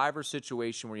Survivor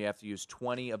situation where you have to use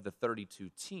 20 of the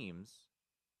 32 teams,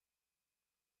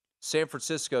 San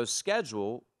Francisco's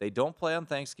schedule, they don't play on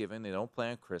Thanksgiving, they don't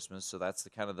play on Christmas, so that's the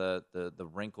kind of the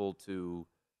wrinkle to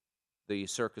the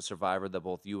Circa Survivor that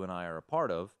both you and I are a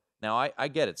part of. Now, I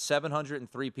get it.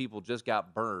 703 people just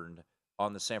got burned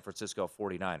on the San Francisco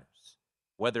 49ers,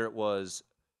 whether it was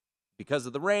because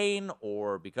of the rain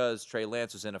or because Trey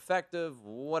Lance was ineffective,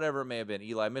 whatever it may have been.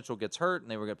 Eli Mitchell gets hurt,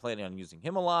 and they were planning on using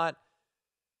him a lot.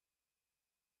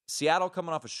 Seattle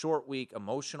coming off a short week,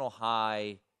 emotional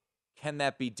high. Can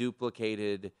that be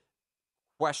duplicated?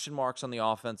 Question marks on the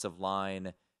offensive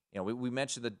line. We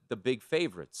mentioned the big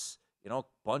favorites. A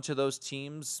bunch of those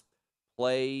teams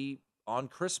play on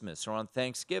Christmas or on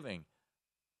Thanksgiving.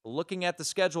 Looking at the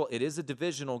schedule, it is a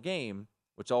divisional game,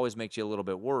 which always makes you a little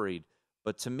bit worried.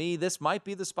 But to me, this might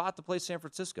be the spot to play San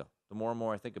Francisco, the more and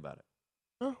more I think about it.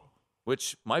 Oh.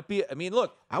 Which might be,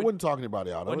 look. I wouldn't talk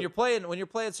anybody out of when it. You're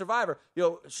playing Survivor,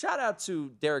 shout out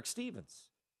to Derek Stevens.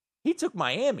 He took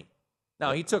Miami.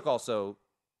 Now, he took also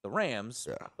the Rams,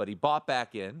 but he bought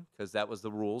back in because that was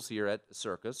the rules here at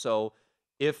Circa. So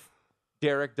if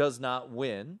Derek does not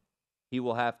win, he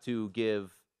will have to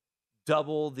give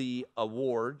double the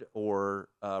award or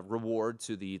reward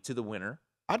to the winner.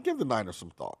 I'd give the Niners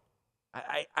some thought.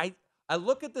 I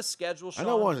look at the schedule, Sean. I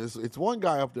know one. It's one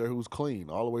guy up there who's clean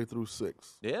all the way through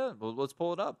 6. Yeah, well, let's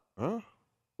pull it up. Huh?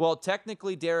 Well,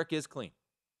 technically, Derek is clean.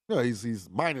 No, he's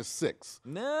 -6.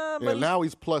 Nah, but now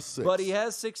he's +6. But he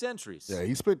has 6 entries. Yeah,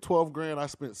 he spent $12,000. I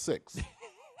spent 6.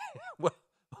 well,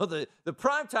 the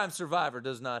primetime Survivor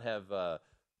does not have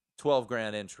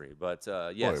 $12,000 entry, but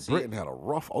yes, Boy, Britton had a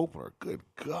rough opener. Good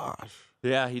gosh.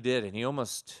 Yeah, he did, and he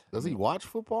almost. Does he watch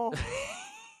football?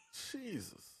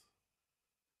 Jesus.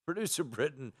 Producer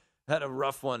Britton had a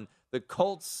rough one. The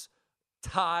Colts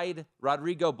tied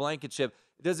Rodrigo Blankenship.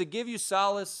 Does it give you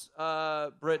solace,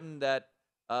 Britton, that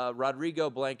Rodrigo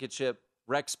Blankenship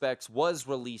rec specs was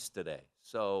released today?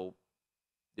 So,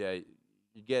 yeah,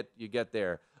 you get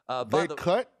there. They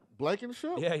cut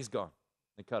Blankenship? Yeah, he's gone.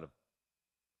 They cut him.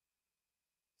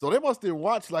 So they must have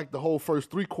watched like the whole first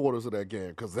 3 quarters of that game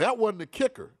because that wasn't the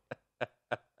kicker.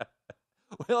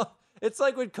 Well, it's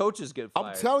like when coaches get fired.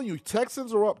 I'm telling you,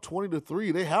 Texans are up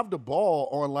 20-3. They have the ball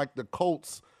on like the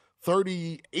Colts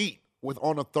 38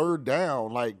 on a 3rd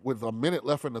down, like with a minute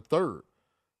left in the 3rd.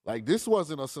 Like this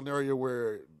wasn't a scenario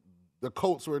where the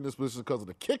Colts were in this position because of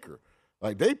the kicker.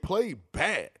 Like they played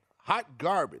bad, hot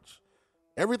garbage.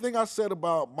 Everything I said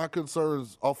about my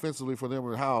concerns offensively for them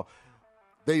and how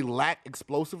they lack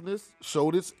explosiveness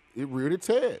it reared its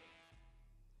head.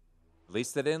 At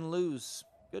least they didn't lose.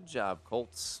 Good job,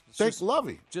 Colts. Thanks,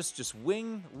 Lovey. Just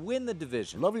win the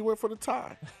division. Lovey went for the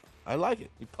tie. I like it.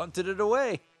 He punted it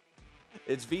away.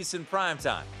 It's VSiN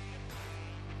Primetime.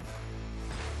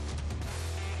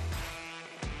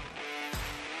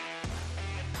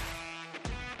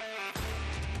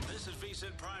 This is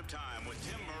VSiN Primetime with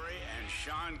Tim Murray and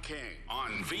Sean King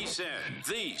on VSiN,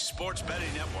 the sports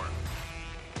betting network.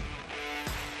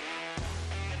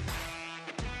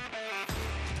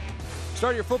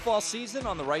 Start your football season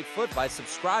on the right foot by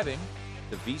subscribing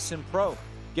to VSiN Pro.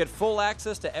 Get full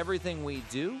access to everything we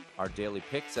do, our daily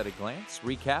picks at a glance,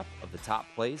 recap of the top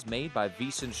plays made by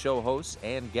VSiN show hosts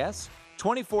and guests,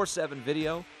 24/7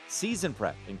 video, season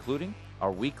prep, including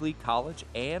our weekly college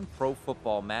and pro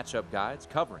football matchup guides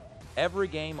covering every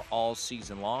game all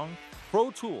season long,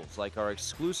 pro tools like our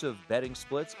exclusive betting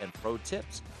splits and pro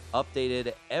tips,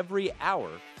 updated every hour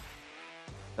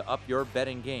to up your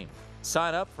betting game.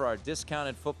 Sign up for our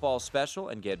discounted football special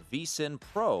and get VSiN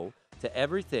Pro to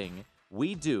everything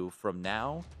we do from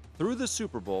now through the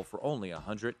Super Bowl for only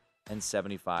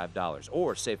 $175.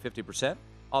 Or save 50%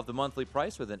 off the monthly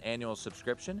price with an annual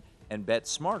subscription and bet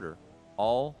smarter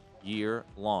all year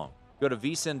long. Go to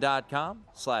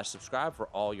vsin.com/subscribe for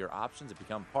all your options and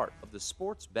become part of the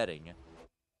Sports Betting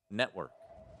Network.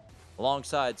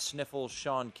 Alongside Sniffles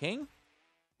Sean King,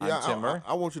 I'm Tim Murray.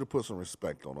 I want you to put some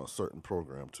respect on a certain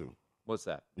program, too. What's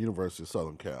that? University of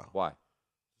Southern Cal. Why?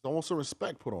 I want some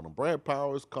respect put on them. Brad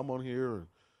Powers, come on here.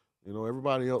 And,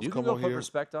 everybody else you come can on go here. Put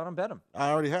respect on them, bet them.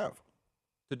 I already have.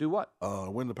 To do what?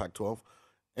 Win the Pac-12.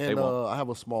 And I have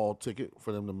a small ticket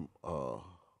for them to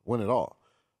win it all.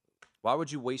 Why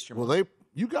would you waste your money? Well,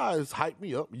 you guys hyped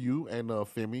me up, you and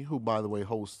Femi, who, by the way,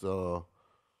 hosts the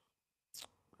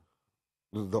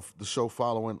show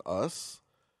following us.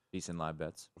 VSiN Live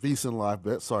Bets. VSiN Live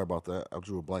Bets. Sorry about that. I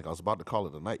drew a blank. I was about to call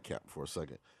it a nightcap for a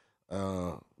second.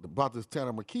 About this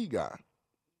Tanner McKee guy,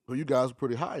 who you guys are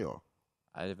pretty high on.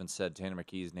 I haven't said Tanner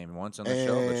McKee's name once on the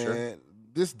show, but sure.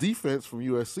 This defense from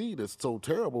USC that's so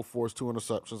terrible forced 2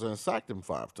 interceptions and sacked him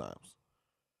 5 times.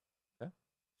 Okay.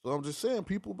 So I'm just saying,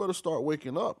 people better start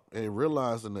waking up and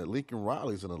realizing that Lincoln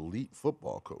Riley's an elite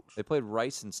football coach. They played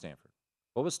Rice and Stanford.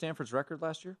 What was Stanford's record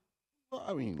last year?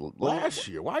 I mean, last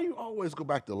year. Why you always go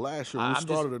back to last year when we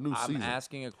started a new season? I'm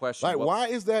asking a question. Like, why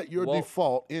is that your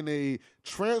default in a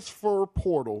transfer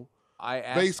portal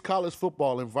based college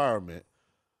football environment,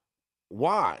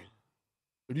 why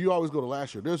do you always go to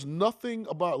last year? There's nothing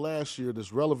about last year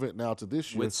that's relevant now to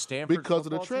this year with Stanford's because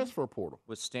of the transfer portal.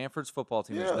 With Stanford's football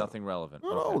team, there's nothing relevant.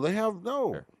 No, they have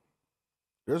no. Sure.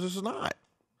 There's just not.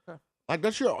 Okay. Like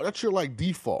that's your like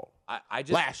default. I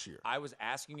just last year. I was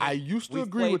asking you. I used to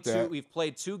agree with that. We've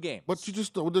played 2 games. But you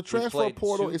just with the transfer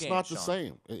portal, it's not the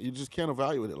same. You just can't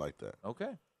evaluate it like that.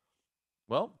 Okay.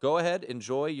 Well, go ahead,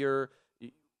 enjoy your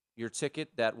ticket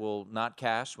that will not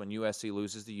cash when USC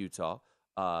loses to Utah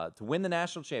to win the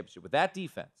national championship with that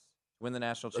defense. Win the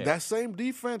national championship. That same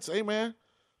defense, hey man.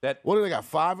 What do they got?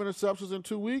 5 interceptions in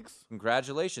 2 weeks?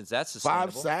 Congratulations, that's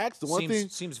sustainable. 5 sacks. The one thing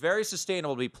seems very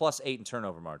sustainable to be +8 in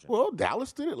turnover margin. Well,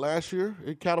 Dallas did it last year.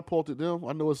 It catapulted them.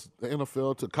 I know it's the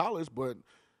NFL to college, but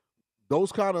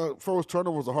those kind of first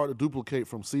turnovers are hard to duplicate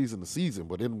from season to season.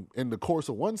 But in the course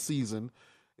of one season,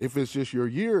 if it's just your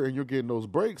year and you're getting those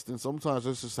breaks, then sometimes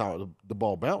that's just how the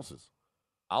ball bounces.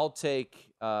 I'll take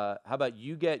how about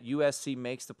you get USC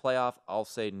makes the playoff? I'll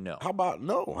say no. How about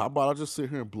no? How about I just sit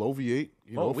here and bloviate,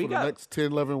 for the next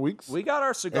 10, 11 weeks? We got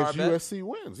our cigar as bet. USC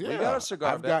wins. Yeah. We got our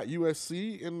cigar I've bet. got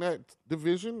USC in that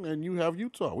division, and you have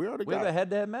Utah. We have a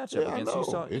head-to-head matchup against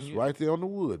Utah. It's right there on the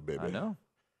wood, baby. I know.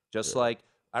 Just like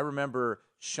I remember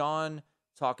Sean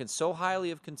talking so highly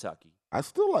of Kentucky. I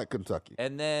still like Kentucky.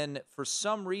 And then for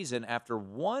some reason, after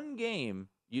one game,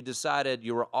 you decided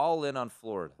you were all in on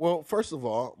Florida. Well, first of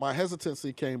all, my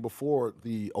hesitancy came before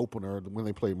the opener when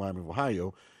they played Miami of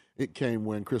Ohio. It came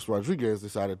when Chris Rodriguez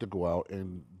decided to go out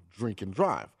and drink and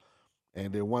drive.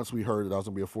 And then once we heard that I was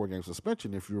going to be a 4-game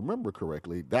suspension, if you remember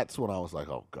correctly, that's when I was like,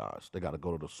 oh, gosh, they got to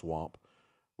go to the swamp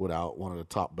without one of the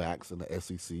top backs in the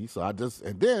SEC. So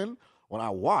and then when I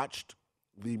watched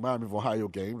the Miami of Ohio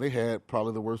game, they had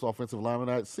probably the worst offensive lineman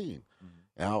I'd seen. Mm-hmm.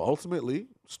 Now, ultimately,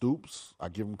 Stoops, I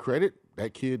give him credit.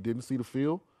 That kid didn't see the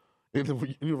field in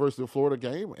the University of Florida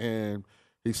game, and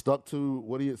he stuck to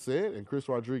what he had said, and Chris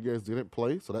Rodriguez didn't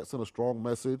play, so that sent a strong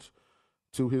message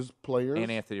to his players. And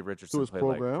Anthony Richardson to his played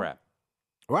program. like crap.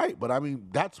 Right, but I mean,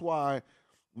 that's why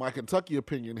my Kentucky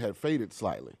opinion had faded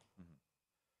slightly.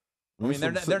 Mm-hmm. I mean,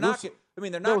 they're not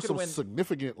going to win.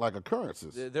 Significant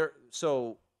occurrences.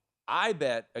 So I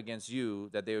bet against you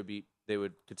that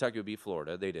Kentucky would beat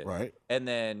Florida. They did. Right. And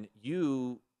then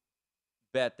you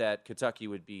bet that Kentucky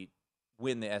would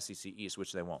win the SEC East,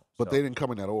 which they won't. But they didn't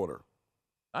come in that order.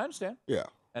 I understand. Yeah.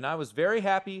 And I was very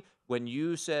happy when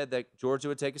you said that Georgia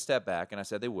would take a step back, and I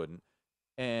said they wouldn't.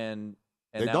 And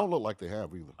they now, don't look like they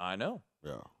have either. I know.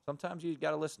 Yeah. Sometimes you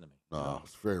got to listen to me. No,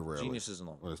 it's very rare. Geniuses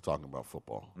alone. When it's talking about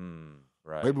football.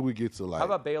 Right. Maybe we get to How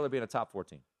about Baylor being a top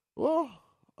 14? Well,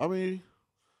 I mean,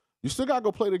 you still got to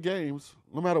go play the games.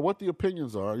 No matter what the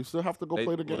opinions are, you still have to go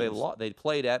play the games. They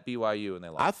played at BYU and they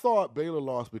lost. I thought Baylor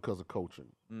lost because of coaching,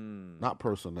 not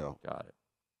personnel. Got it.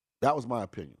 That was my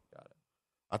opinion. Got it.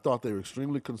 I thought they were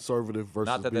extremely conservative versus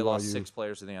Not that BYU. they lost 6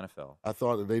 players in the NFL. I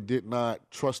thought that they did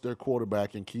not trust their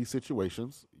quarterback in key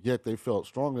situations, yet they felt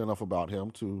strongly enough about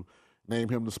him to name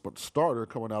him the starter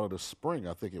coming out of the spring,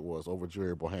 I think it was, over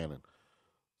Jerry Bohannon.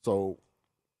 So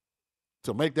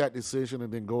to make that decision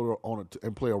and then go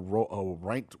and play a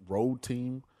ranked road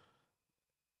team,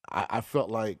 I felt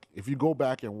like if you go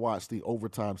back and watch the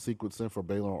overtime sequencing for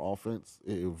Baylor on offense,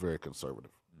 it was very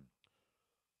conservative.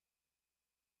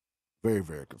 Very,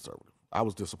 very conservative. I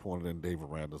was disappointed in Dave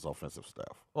Aranda's offensive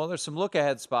staff. Well, there's some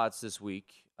look-ahead spots this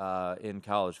week in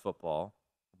college football.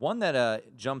 One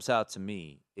that jumps out to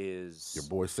me is your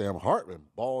boy Sam Hartman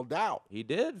balled out. He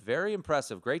did. Very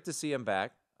impressive. Great to see him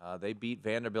back. They beat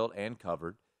Vanderbilt and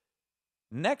covered.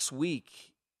 Next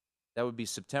week, that would be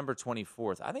September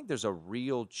 24th. I think there's a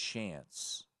real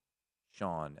chance,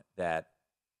 Sean, that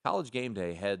College Game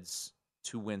Day heads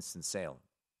to Winston-Salem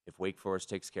if Wake Forest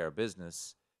takes care of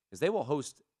business, because they will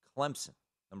host Clemson,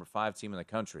 number 5 team in the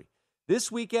country.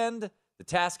 This weekend, the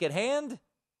task at hand,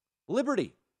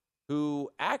 Liberty,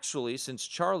 who actually, since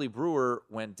Charlie Brewer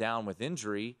went down with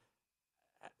injury,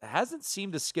 hasn't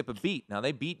seemed to skip a beat. Now,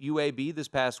 they beat UAB this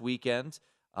past weekend,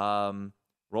 rolling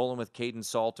with Caden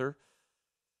Salter.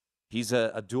 He's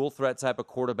a dual-threat type of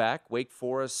quarterback. Wake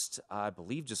Forest, I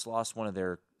believe, just lost one of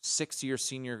their sixth-year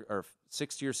senior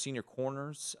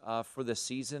corners for the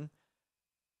season.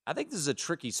 I think this is a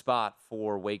tricky spot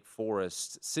for Wake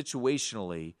Forest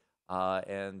situationally,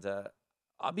 and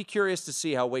I'll be curious to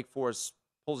see how Wake Forest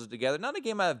pulls it together. Not a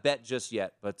game I've bet just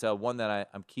yet, but one that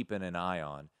I'm keeping an eye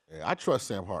on. Yeah, I trust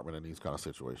Sam Hartman in these kind of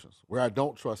situations. Where I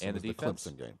don't trust him is the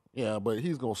Clemson game. Yeah, but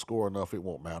he's going to score enough, it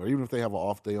won't matter. Even if they have an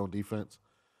off day on defense,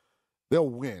 they'll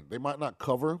win. They might not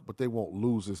cover, but they won't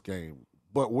lose this game.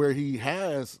 But where he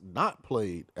has not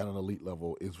played at an elite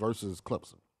level is versus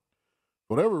Clemson.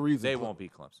 For whatever reason, They won't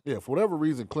beat Clemson. Yeah, for whatever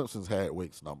reason, Clemson's had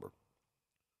Wake's number.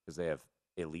 Because they have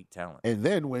elite talent. And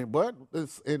then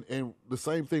and the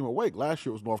same thing with Wake. Last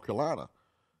year it was North Carolina.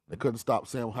 They couldn't stop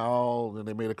Sam Howell, and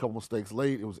they made a couple mistakes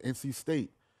late. It was NC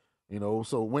State.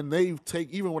 So when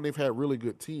even when they've had really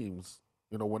good teams,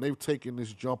 when they've taken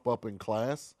this jump up in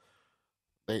class,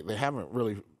 they haven't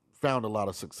really found a lot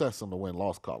of success in the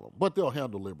win-loss column. But they'll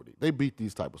handle Liberty. They beat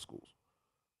these type of schools.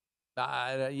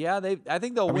 Yeah, I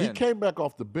think they'll win. He came back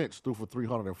off the bench, threw for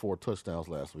 304 touchdowns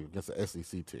last week against the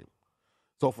SEC team.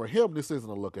 So for him, this isn't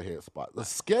a look-ahead spot. The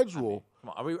schedule.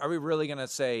 Come on, are we really going to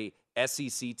say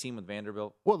SEC team with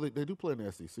Vanderbilt? Well, they do play in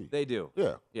the SEC. They do.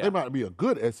 Yeah. They might be a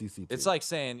good SEC team. It's like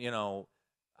saying, well,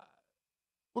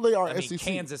 they are I SEC. mean,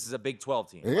 Kansas is a Big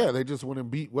 12 team. Yeah, they just went and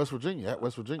beat West Virginia at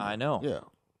West Virginia. I know. Yeah.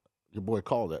 Your boy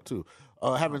called that, too.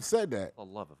 Having said that. For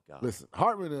the love of God. Listen,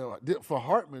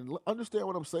 Hartman, understand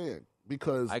what I'm saying.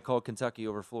 Because I called Kentucky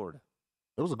over Florida.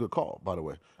 It was a good call, by the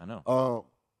way. I know.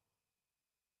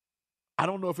 I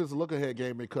don't know if it's a look-ahead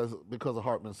game because of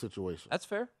Hartman's situation. That's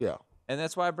fair. Yeah. And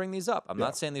that's why I bring these up. I'm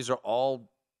not saying these are all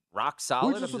rock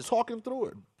solid. We're just talking through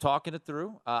it. Talking it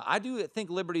through. I do think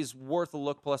Liberty's worth a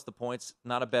look plus the points.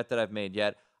 Not a bet that I've made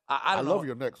yet. I love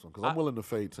your next one because I'm willing to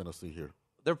fade Tennessee here.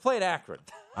 They're playing Akron.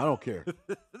 I don't care.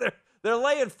 They're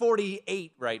laying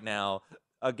 48 right now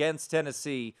against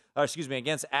Tennessee.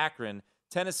 Against Akron.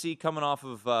 Tennessee coming off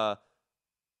of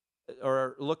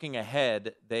or looking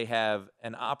ahead, they have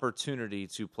an opportunity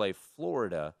to play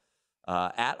Florida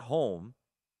at home.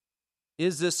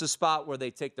 Is this a spot where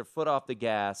they take their foot off the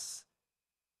gas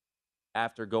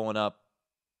after going up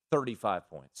 35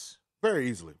 points? Very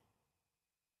easily.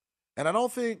 And I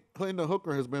don't think Clayton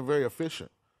Hooker has been very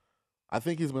efficient. I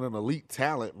think he's been an elite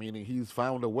talent, meaning he's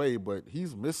found a way, but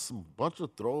he's missed some bunch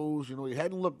of throws. He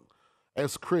hadn't looked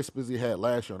as crisp as he had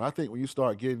last year. And I think when you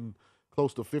start getting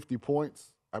close to 50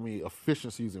 points,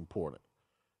 efficiency is important.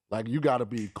 Like, you got to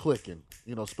be clicking,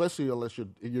 especially unless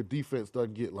your defense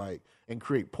doesn't get, and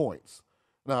create points.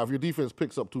 Now, if your defense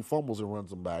picks up 2 fumbles and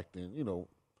runs them back, then,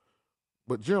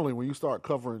 But generally, when you start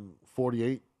covering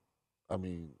 48,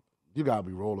 you got to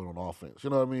be rolling on offense. You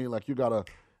know what I mean? Like, you got to,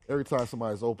 every time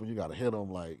somebody's open, you got to hit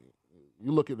them. Like,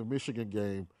 you look at the Michigan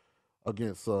game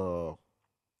against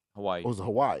Hawaii. It was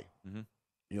Hawaii.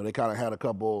 Mm-hmm. They kind of had a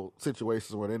couple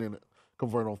situations where they didn't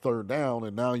convert on third down,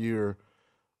 and now you're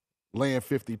laying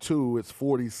 52. It's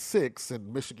 46,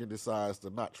 and Michigan decides to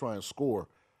not try and score,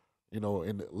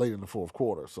 late in the fourth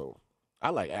quarter. So I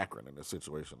like Akron in this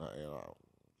situation.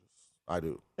 I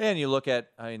do. And you look at,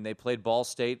 they played Ball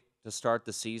State to start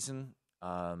the season.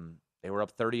 They were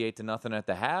up 38-0 at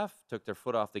the half, took their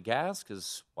foot off the gas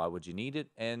because why would you need it?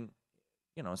 And,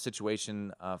 a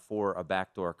situation for a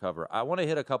backdoor cover. I want to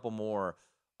hit a couple more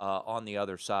on the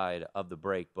other side of the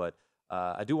break, but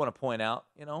I do want to point out,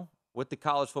 with the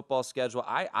college football schedule,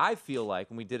 I feel like,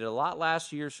 and we did it a lot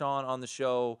last year, Sean, on the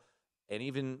show, and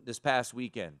even this past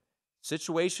weekend,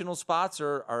 situational spots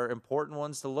are important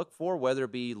ones to look for, whether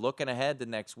it be looking ahead the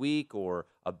next week or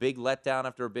a big letdown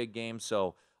after a big game.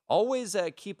 So always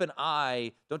keep an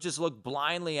eye. Don't just look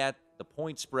blindly at the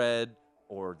point spread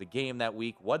or the game that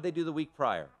week. What'd they do the week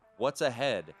prior? What's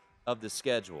ahead of the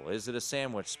schedule? Is it a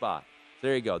sandwich spot?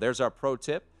 There you go. There's our pro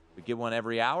tip. We give one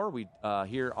every hour. We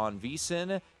here on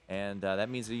VSiN, and that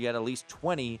means that you get at least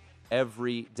 20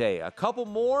 every day. A couple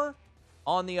more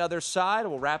on the other side.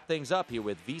 We'll wrap things up here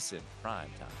with VSiN Prime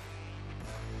Time.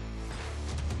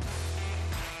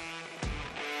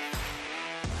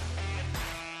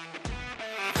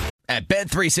 At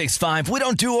Bet365, we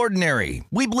don't do ordinary.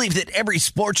 We believe that every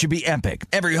sport should be epic.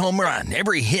 Every home run,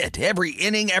 every hit, every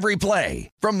inning, every play.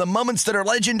 From the moments that are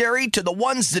legendary to the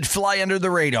ones that fly under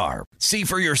the radar. See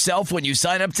for yourself when you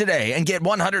sign up today and get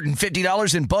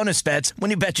 $150 in bonus bets when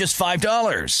you bet just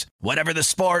 $5. Whatever the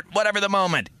sport, whatever the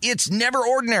moment, it's never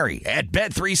ordinary at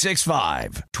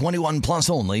Bet365. 21 plus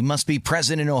only. Must be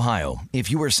present in Ohio.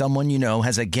 If you or someone you know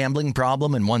has a gambling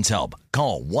problem and wants help,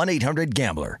 call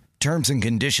 1-800-GAMBLER. Terms and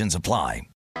conditions apply.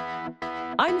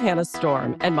 I'm Hannah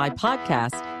Storm, and my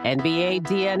podcast, NBA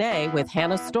DNA with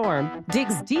Hannah Storm,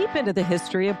 digs deep into the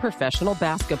history of professional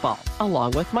basketball,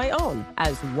 along with my own,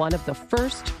 as one of the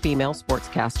first female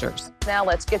sportscasters. Now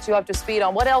let's get you up to speed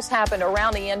on what else happened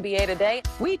around the NBA today.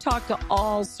 We talked to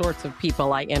all sorts of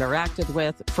people I interacted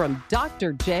with, from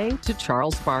Dr. J to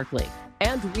Charles Barkley,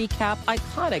 and recap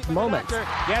iconic moments.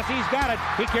 Yes, he's got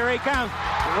it. Here he comes.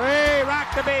 Way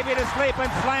rock the baby to sleep and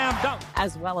slam dunk.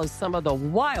 As well as some of the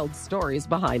wild stories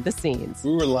behind the scenes.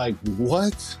 We were like,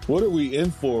 what? What are we in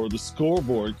for? The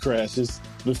scoreboard crashes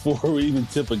before we even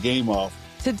tip a game off.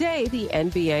 Today, the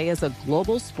NBA is a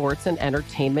global sports and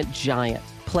entertainment giant.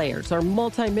 Players are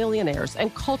multimillionaires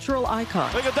and cultural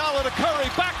icons. Iguodala to Curry,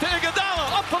 back to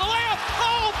Iguodala, up for the layup.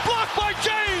 Oh, blocked by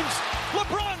James.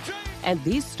 LeBron James. And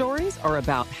these stories are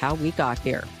about how we got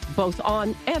here, both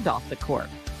on and off the court.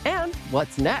 And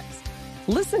what's next?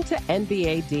 Listen to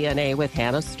NBA DNA with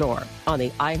Hannah Storm on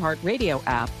the iHeartRadio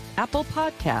app, Apple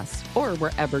Podcasts, or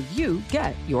wherever you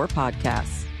get your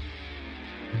podcasts.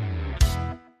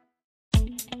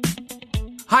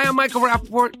 Hi, I'm Michael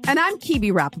Rappaport. And I'm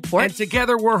Kibi Rappaport. And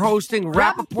together we're hosting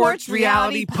Rappaport's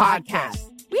Reality Podcast.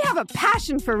 We have a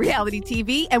passion for reality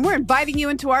TV, and we're inviting you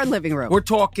into our living room. We're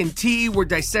talking tea, we're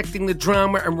dissecting the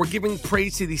drama, and we're giving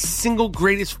praise to the single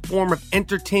greatest form of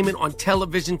entertainment on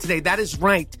television today. That is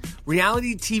right.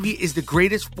 Reality TV is the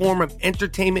greatest form of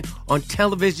entertainment on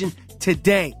television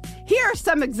today. Here are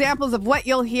some examples of what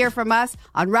you'll hear from us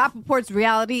on Rappaport's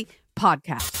Reality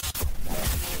Podcast.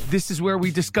 This is where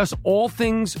we discuss all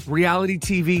things reality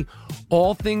TV,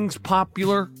 all things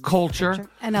popular culture.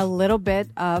 And a little bit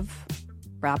of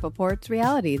Rappaport's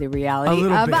reality, the reality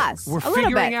of bit. us. We're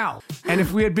figuring out. And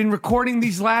if we had been recording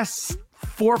these last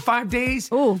 4 or 5 days,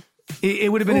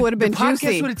 it would have been, the podcast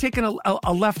juicy. would have taken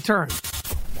a left turn.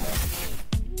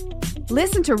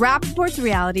 Listen to Rappaport's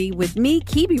Reality with me,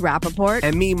 Kibi Rappaport.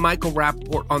 And me, Michael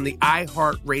Rappaport, on the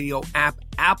iHeartRadio app,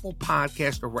 Apple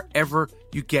Podcast, or wherever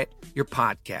you get your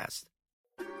podcast.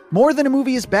 More Than a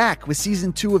Movie is back with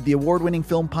season 2 of the award-winning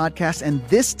film podcast, and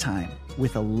this time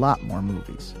with a lot more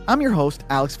movies. I'm your host,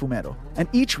 Alex Fumero, and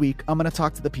each week I'm going to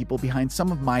talk to the people behind some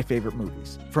of my favorite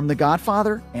movies. From The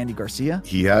Godfather, Andy Garcia.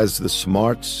 He has the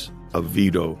smarts of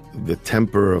Vito, the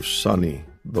temper of Sonny,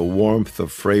 the warmth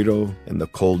of Fredo, and the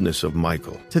coldness of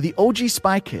Michael. To the OG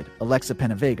Spy Kid, Alexa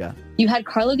Penavega. You had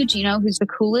Carla Gugino, who's the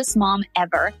coolest mom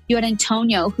ever. You had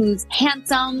Antonio, who's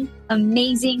handsome,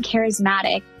 amazing,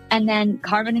 charismatic. And then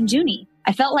Carmen and Junie.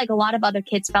 I felt like a lot of other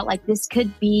kids felt like this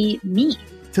could be me.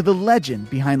 To the legend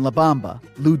behind La Bamba,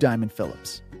 Lou Diamond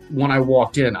Phillips. When I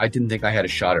walked in, I didn't think I had a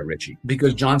shot at Richie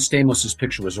because John Stamos'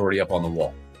 picture was already up on the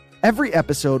wall. Every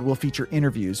episode will feature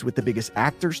interviews with the biggest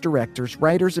actors, directors,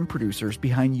 writers, and producers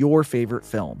behind your favorite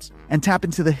films and tap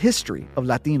into the history of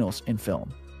Latinos in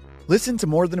film. Listen to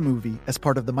More Than a Movie as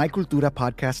part of the My Cultura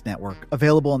Podcast Network,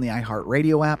 available on the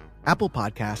iHeartRadio app, Apple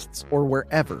Podcasts, or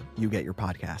wherever you get your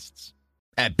podcasts.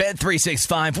 At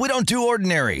Bet365, we don't do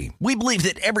ordinary. We believe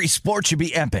that every sport should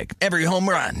be epic. Every home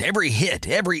run, every hit,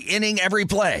 every inning, every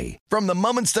play. From the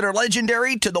moments that are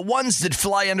legendary to the ones that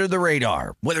fly under the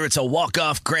radar. Whether it's a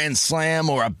walk-off grand slam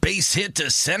or a base hit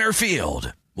to center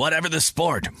field. Whatever the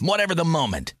sport, whatever the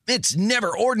moment. It's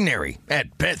never ordinary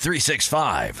at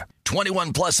Bet365.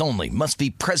 21 plus only. Must be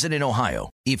present in Ohio.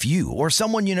 If you or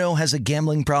someone you know has a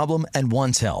gambling problem and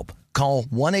wants help, call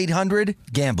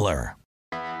 1-800-GAMBLER.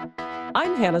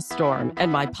 I'm Hannah Storm,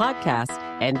 and my podcast,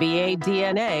 NBA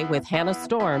DNA with Hannah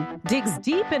Storm, digs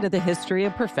deep into the history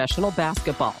of professional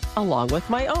basketball, along with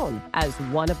my own, as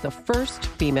one of the first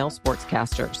female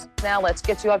sportscasters. Now let's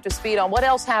get you up to speed on what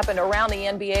else happened around the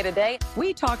NBA today.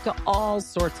 We talked to all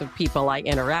sorts of people I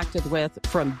interacted with,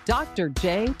 from Dr.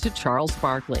 J to Charles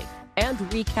Barkley, and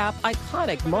recap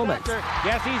iconic moments.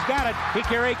 Yes, he's got it.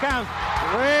 Here he comes.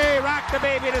 Way rock the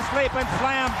baby to sleep and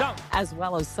slam dunk. As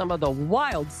well as some of the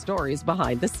wild stories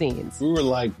behind the scenes. We were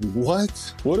like,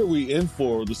 what? What are we in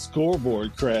for? The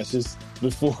scoreboard crashes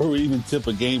before we even tip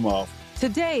a game off.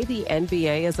 Today, the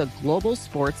NBA is a global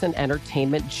sports and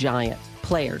entertainment giant.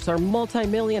 Players are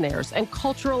multimillionaires and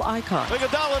cultural icons.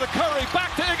 Iguodala to Curry,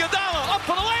 back to Iguodala, up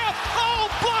for the layup. Oh,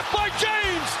 blocked by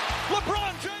James.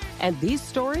 LeBron James. And these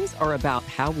stories are about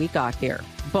how we got here,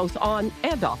 both on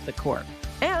and off the court.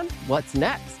 And what's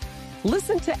next?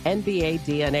 Listen to NBA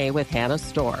DNA with Hannah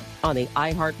Storm on the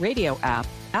iHeartRadio app,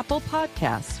 Apple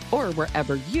Podcasts, or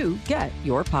wherever you get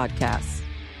your podcasts.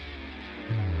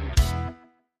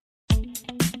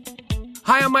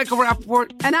 Hi, I'm Michael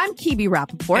Rappaport. And I'm Kibi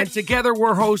Rappaport. And together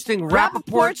we're hosting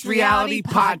Rappaport's Reality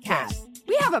Podcast.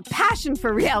 We have a passion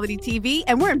for reality TV,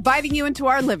 and we're inviting you into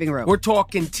our living room. We're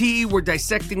talking tea, we're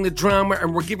dissecting the drama,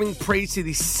 and we're giving praise to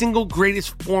the single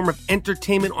greatest form of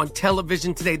entertainment on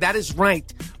television today. That is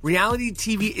right. Reality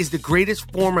TV is the greatest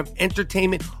form of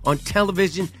entertainment on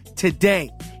television today.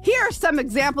 Here are some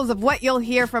examples of what you'll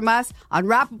hear from us on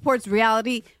Rappaport's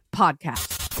Reality Podcast.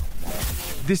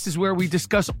 This is where we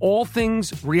discuss all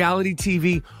things reality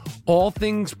TV, all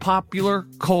things popular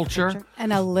culture.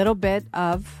 And a little bit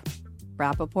of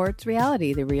Rappaport's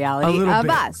reality, the reality of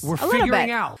bit. us. We're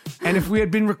figuring out. And if we had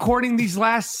been recording these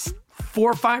last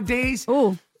 4 or 5 days,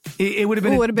 it would have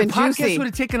been, the podcast juicy. would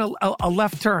have taken a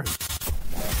left turn.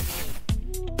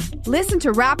 Listen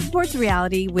to Rappaport's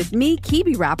Reality with me,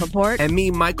 Kibi Rappaport. And me,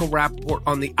 Michael Rappaport,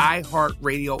 on the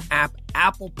iHeartRadio app,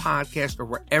 Apple Podcast or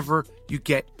wherever you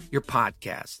get your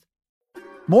podcast.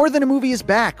 More Than a Movie is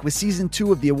back with season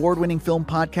 2 of the award-winning film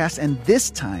podcast, and this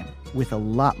time with a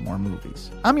lot more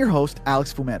movies. I'm your host,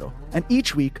 Alex Fumero, and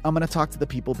each week I'm going to talk to the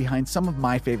people behind some of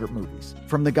my favorite movies.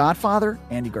 From The Godfather,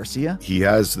 Andy Garcia. He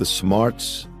has the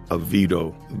smarts of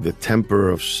Vito, the temper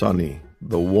of Sonny,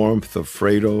 the warmth of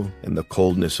Fredo, and the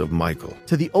coldness of Michael.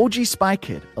 To the OG Spy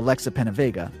Kid, Alexa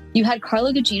Penavega. You had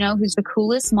Carla Gugino, who's the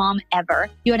coolest mom ever.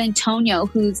 You had Antonio,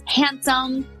 who's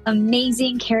handsome,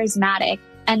 amazing, charismatic.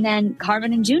 And then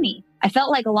Carmen and Junie. I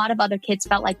felt like a lot of other kids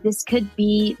felt like this could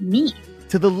be me.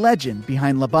 To the legend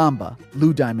behind La Bamba,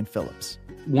 Lou Diamond Phillips.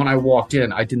 When I walked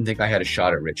in, I didn't think I had a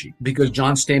shot at Richie because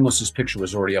John Stamos' picture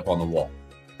was already up on the wall.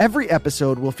 Every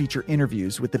episode will feature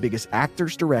interviews with the biggest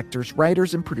actors, directors,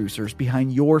 writers, and producers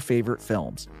behind your favorite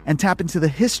films and tap into the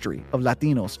history of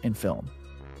Latinos in film.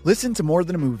 Listen to More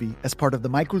Than a Movie as part of the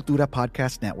My Cultura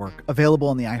Podcast Network, available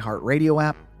on the iHeartRadio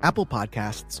app, Apple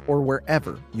Podcasts, or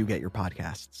wherever you get your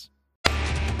podcasts.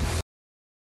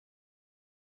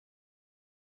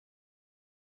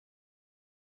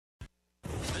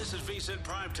 This is VSiN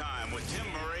Primetime with Tim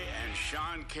Murray and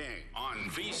Sean King on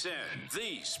VSiN,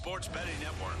 the sports betting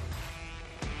network.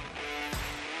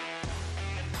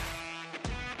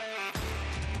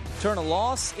 Turn a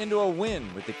loss into a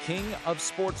win with the king of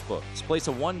sportsbooks. Place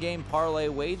a one-game parlay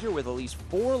wager with at least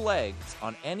 4 legs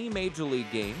on any Major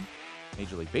League game,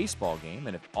 Major League Baseball game,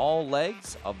 and if all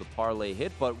legs of the parlay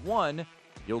hit but one,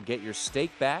 you'll get your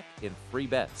stake back in free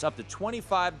bets, up to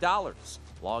 $25.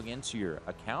 Log into your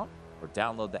account or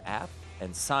download the app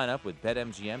and sign up with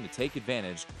BetMGM to take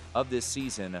advantage of this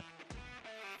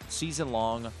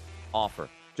season-long offer.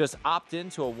 Just opt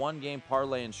into a one-game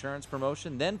parlay insurance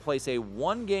promotion, then place a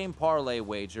one-game parlay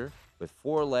wager with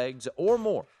 4 legs or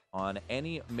more on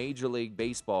any Major League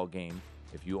Baseball game.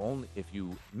 If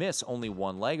you miss only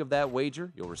one leg of that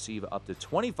wager, you'll receive up to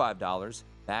 $25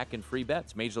 back in free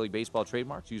bets. Major League Baseball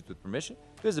trademarks used with permission.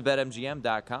 Visit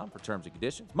BetMGM.com for terms and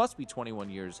conditions. Must be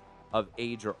 21 years of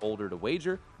age or older to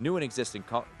wager. New and existing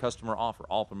customer offer.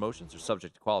 All promotions are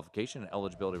subject to qualification and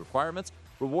eligibility requirements.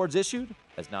 Rewards issued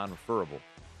as non-referable.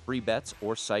 Free bets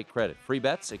or site credit. Free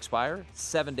bets expire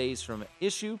 7 days from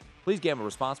issue. Please gamble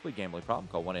responsibly. Gambling problem?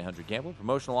 Call 1-800-GAMBLER.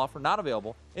 Promotional offer not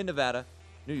available in Nevada,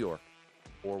 New York,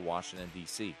 or Washington,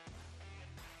 D.C.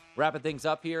 Wrapping things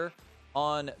up here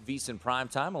on VSiN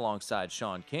Primetime alongside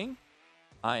Sean King.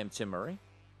 I am Tim Murray.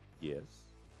 Yes.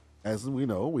 As we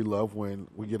know, we love when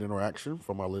we get interaction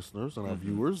from our listeners and our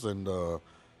viewers. And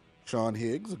Sean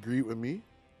Higgs agreed with me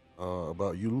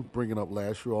about you bringing up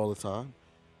last year all the time.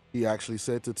 He actually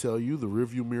said to tell you the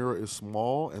rearview mirror is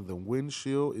small and the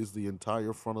windshield is the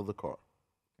entire front of the car.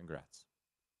 Congrats.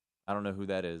 I don't know who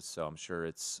that is, so I'm sure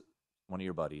it's one of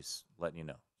your buddies letting you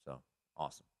know. So,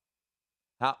 awesome.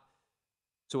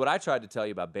 So what I tried to tell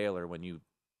you about Baylor when you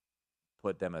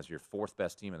put them as your 4th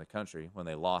best team in the country, when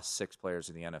they lost 6 players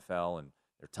in the NFL and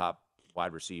their top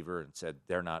wide receiver and said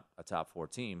they're not a top 4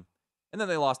 team, and then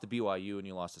they lost to BYU and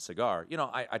you lost to Cigar. You know,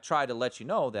 I tried to let you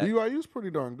know that BYU's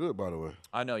pretty darn good, by the way.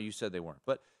 I know you said they weren't,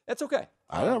 but that's okay.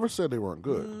 I never said they weren't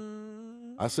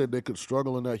good. I said they could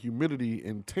struggle in that humidity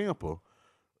in Tampa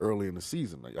early in the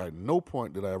season. At no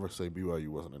point did I ever say BYU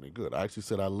wasn't any good. I actually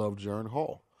said I loved Jaron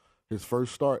Hall. His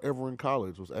first start ever in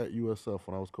college was at USF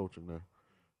when I was coaching there.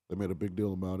 They made a big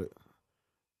deal about it.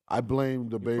 I blame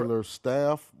the Baylor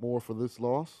staff more for this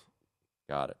loss.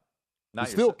 Got it. It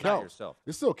still counts. Not yourself.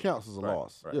 It still counts as a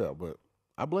loss. Right. Yeah, but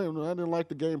I blame them. I didn't like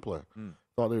the gameplay.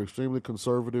 Thought they were extremely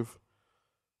conservative.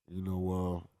 You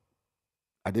know,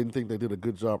 I didn't think they did a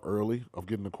good job early of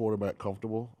getting the quarterback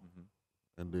comfortable.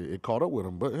 And it caught up with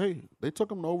them. But, hey, they took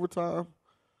them to overtime.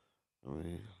 I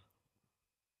mean,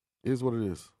 it is what it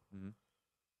is.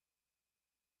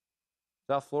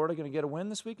 South Florida going to get a win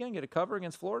this weekend? Get a cover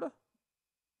against Florida?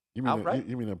 You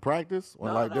mean in practice?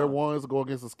 When their ones go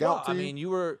against the scout team? I mean, you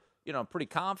were, pretty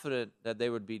confident that they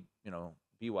would be,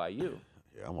 BYU.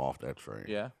 Yeah, I'm off that train.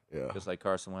 Yeah? Yeah. Just like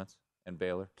Carson Wentz and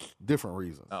Baylor? Different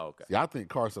reasons. Oh, okay. See, I think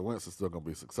Carson Wentz is still going to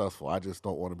be successful. I just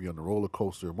don't want to be on the roller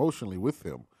coaster emotionally with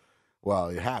him while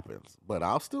it happens. But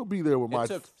I'll still be there with my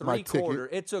ticket.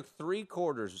 It took 3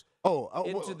 quarters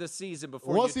into the season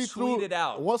before you tweeted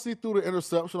out. Once he threw the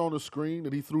interception on the screen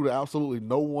that he threw to absolutely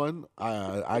no one,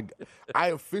 I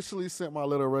officially sent my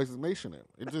letter of resignation in.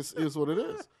 It just is what it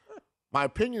is. My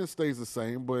opinion stays the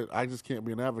same, but I just can't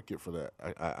be an advocate for that.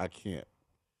 I can't.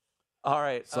 All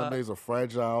right. Sundays are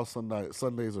fragile.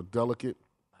 Sundays are delicate.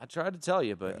 I tried to tell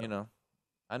you, but,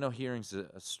 I know hearing's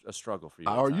a struggle for you.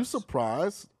 Are you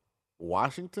surprised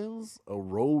Washington's a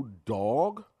road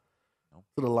dog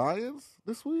to the Lions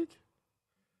this week?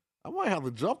 I might have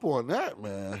to jump on that,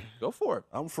 man. Go for it.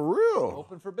 I'm for real.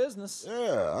 Open for business.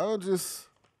 Yeah, It's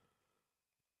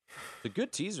a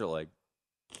good teaser leg.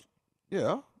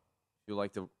 Yeah. You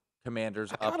like the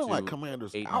Commanders I up kind to of like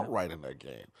Commanders 8-9. outright in that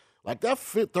game. Like that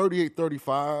fit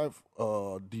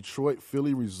 38-35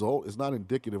 Detroit-Philly result is not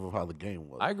indicative of how the game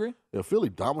was. I agree. Yeah, Philly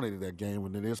dominated that game,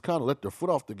 and then they just kind of let their foot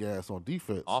off the gas on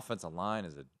defense. Offensive line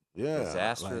is a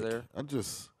disaster there.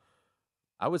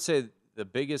 I would say the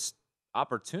biggest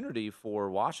opportunity for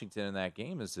Washington in that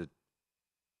game is to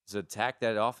attack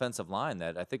that offensive line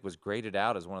that I think was graded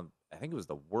out as I think it was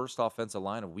the worst offensive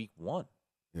line of week 1.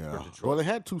 Yeah. For Detroit. Well, they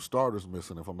had 2 starters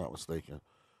missing, if I'm not mistaken,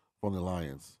 from the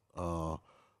Lions.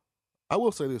 I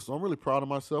will say this. So I'm really proud of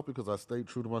myself because I stayed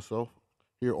true to myself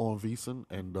here on VSiN,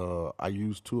 and I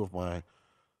used 2 of my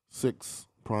 6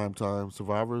 primetime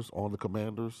survivors on the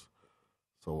Commanders.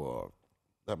 So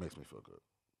that makes me feel good.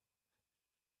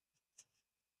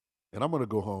 And I'm going to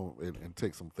go home and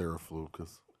take some Theraflu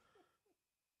because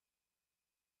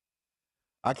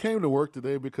I came to work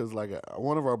today because, like,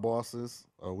 one of our bosses,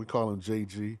 we call him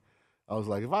JG, I was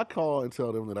like, if I call and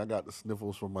tell them that I got the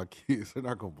sniffles from my kids, they're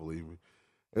not going to believe me.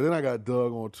 And then I got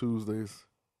Doug on Tuesdays.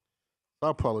 I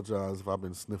apologize if I've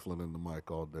been sniffling in the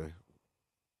mic all day.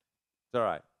 It's all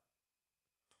right.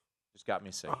 Just got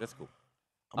me sick. That's cool.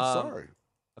 I'm sorry.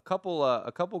 A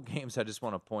couple games I just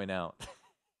want to point out.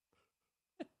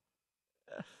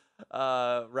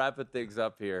 Wrapping things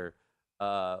up here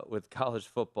with college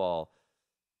football.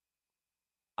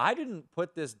 I didn't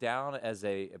put this down as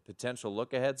a potential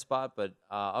look-ahead spot, but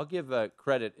I'll give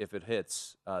credit if it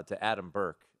hits to Adam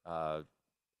Burke, part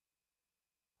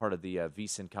of the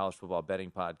VSiN College Football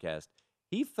Betting Podcast.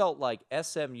 He felt like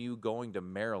SMU going to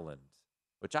Maryland,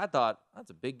 which I thought,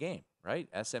 that's a big game, right?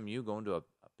 SMU going to a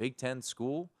Big Ten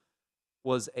school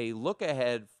was a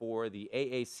look-ahead for the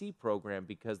AAC program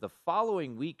because the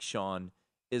following week, Sean,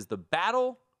 is the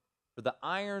battle for the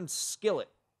Iron Skillet.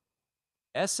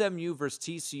 SMU versus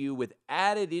TCU with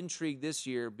added intrigue this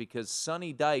year because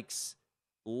Sonny Dykes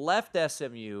left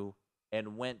SMU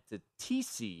and went to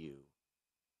TCU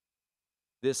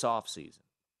this offseason.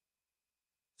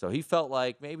 So he felt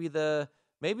like maybe the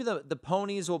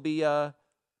ponies will be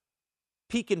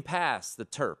peeking past the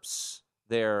Terps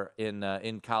there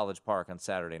in College Park on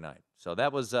Saturday night. So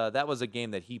that was a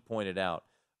game that he pointed out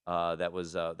that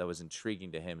was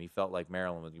intriguing to him. He felt like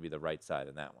Maryland was going to be the right side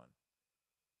in that one.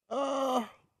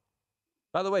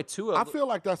 By the way, I feel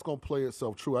like that's going to play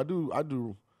itself true. I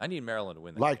do. I need Maryland to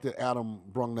win. Like that Adam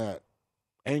brung that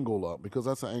angle up because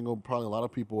that's an angle probably a lot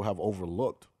of people have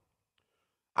overlooked.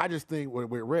 I just think with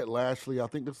Rhett Lashley, I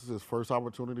think this is his first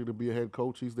opportunity to be a head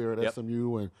coach. He's there at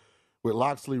SMU, and with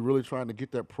Loxley really trying to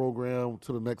get that program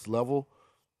to the next level.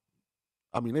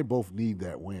 I mean, they both need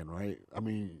that win, right? I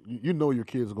mean, you know your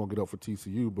kids are going to get up for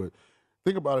TCU, but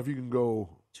think about if you can go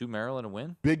to Maryland and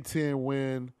win, Big Ten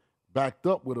win, backed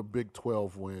up with a Big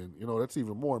 12 win. You know, that's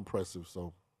even more impressive.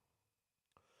 So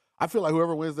I feel like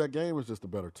whoever wins that game is just a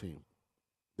better team.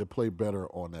 They play better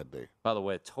on that day. By the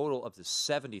way, a total up to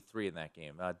 73 in that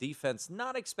game. Defense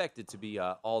not expected to be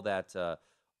all that.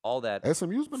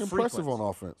 SMU's been impressive on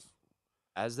offense,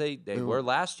 as they were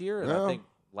last year, and I think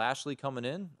Lashley coming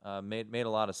in made a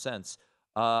lot of sense.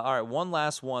 All right, one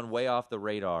last one, way off the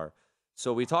radar.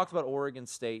 So we talked about Oregon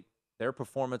State, their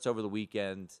performance over the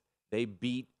weekend. They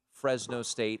beat Fresno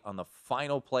State on the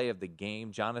final play of the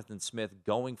game. Jonathan Smith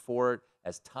going for it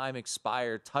as time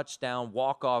expired, touchdown,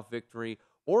 walk-off victory.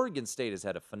 Oregon State has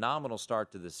had a phenomenal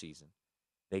start to the season.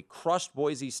 They crushed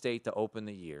Boise State to open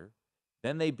the year.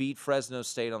 Then they beat Fresno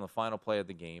State on the final play of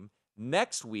the game.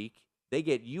 Next week, they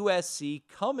get USC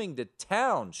coming to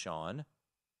town, Sean.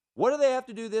 What do they have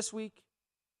to do this week?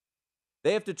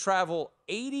 They have to travel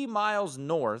 80 miles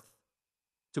north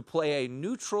to play a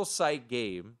neutral site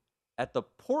game at the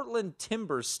Portland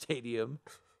Timbers Stadium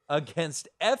against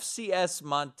FCS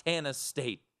Montana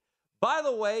State. By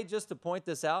the way, just to point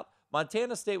this out,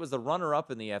 Montana State was the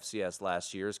runner-up in the FCS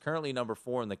last year. Is currently number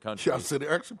 4 in the country. Yeah, I said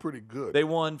they're actually pretty good. They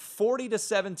won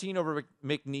 40-17 over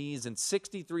McNeese and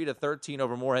 63-13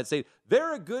 over Morehead State.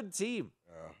 They're a good team.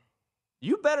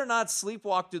 You better not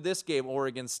sleepwalk through this game,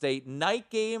 Oregon State. Night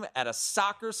game at a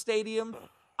soccer stadium.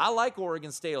 I like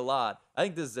Oregon State a lot. I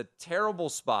think this is a terrible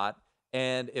spot.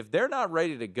 And if they're not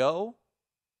ready to go,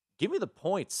 give me the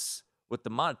points with the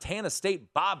Montana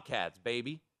State Bobcats,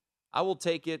 baby. I will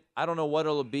take it. I don't know what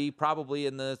it'll be. Probably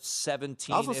in the 17-ish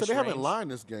I was going to say, they range. haven't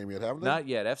lined this game yet, haven't they? Not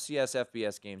yet. FCS,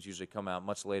 FBS games usually come out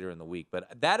much later in the week.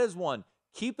 But that is one.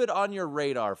 Keep it on your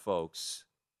radar, folks.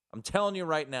 I'm telling you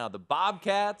right now, the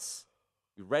Bobcats,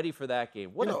 be ready for that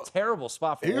game. What a terrible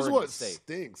spot for Oregon State. Here's what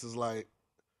stinks is like,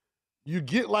 you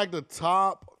get like the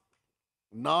top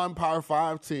non-Power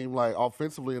 5 team, like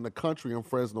offensively in the country in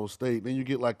Fresno State. Then you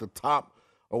get like the top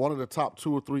or one of the top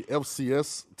 2 or 3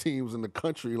 FCS teams in the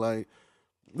country. Like,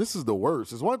 this is the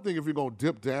worst. It's one thing if you're going to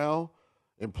dip down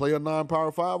and play a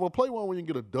non-Power 5. Well, play one when you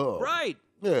can get a dub. Right.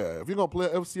 Yeah, if you're going to play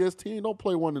an FCS team, don't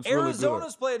play one that's really good.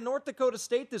 Arizona's playing North Dakota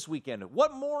State this weekend.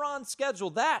 What moron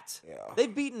scheduled that? Yeah.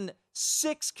 They've beaten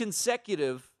 6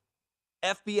 consecutive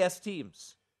FBS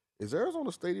teams. Is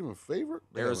Arizona State even favored?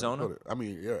 Arizona? I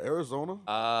mean, yeah, Arizona.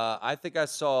 I think I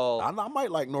saw. I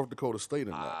might like North Dakota State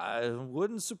in that.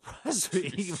 Wouldn't surprise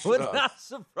me. Would not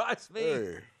surprise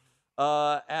me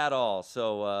at all.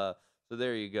 So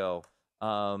there you go.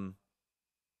 All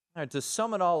right, to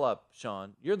sum it all up,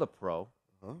 Sean, you're the pro.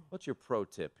 Huh? What's your pro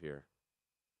tip here?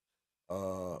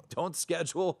 Don't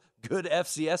schedule good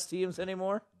FCS teams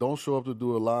anymore. Don't show up to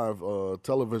do a live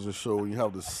television show when you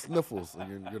have the sniffles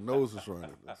and your nose is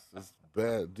running. It's a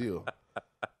bad deal.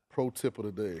 Pro tip of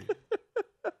the day.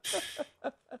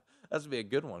 That's going to be a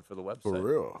good one for the website. For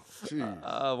real.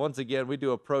 Jeez. Once again, we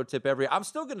do a pro tip I'm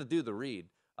still going to do the read.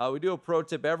 We do a pro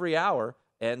tip every hour,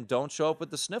 and don't show up with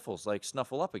the sniffles like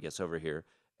Snuffleupagus over here.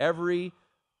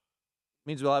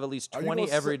 Means we'll have at least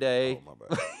 20 every day. Oh, my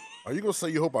bad. Are you going to say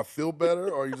you hope I feel better,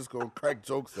 or are you just going to crack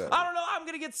jokes at me? I don't know. I'm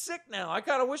going to get sick now. I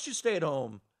kind of wish you stayed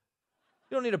home.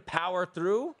 You don't need to power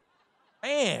through.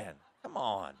 Man, come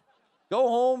on. Go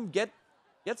home, get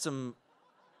some,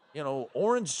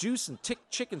 orange juice and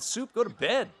chicken soup. Go to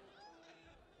bed.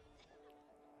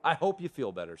 I hope you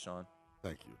feel better, Sean.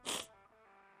 Thank you.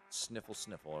 Sniffle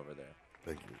over there.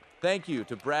 Thank you. Thank you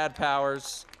to Brad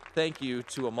Powers. Thank you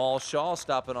to Amal Shaw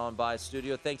stopping on by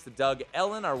studio. Thanks to Doug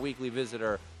Ellen, our weekly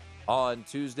visitor on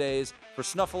Tuesdays. For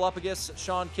Snuffleupagus,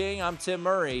 Sean King, I'm Tim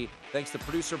Murray. Thanks to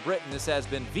producer Britton. This has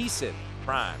been VSiN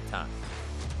Prime Time.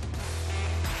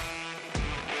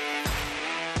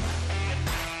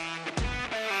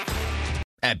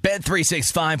 At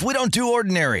Bet365, we don't do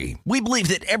ordinary. We believe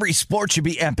that every sport should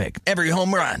be epic. Every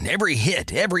home run, every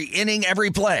hit, every inning, every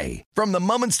play. From the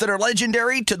moments that are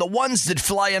legendary to the ones that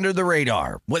fly under the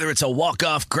radar. Whether it's a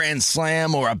walk-off grand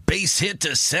slam or a base hit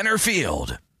to center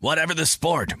field. Whatever the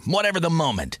sport, whatever the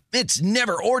moment. It's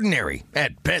never ordinary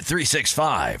at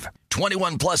Bet365.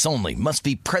 21 plus only. Must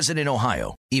be present in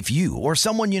Ohio. If you or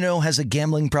someone you know has a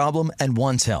gambling problem and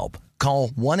wants help, call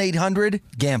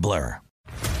 1-800-GAMBLER.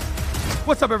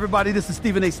 What's up, everybody? This is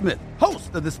Stephen A. Smith,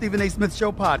 host of the Stephen A. Smith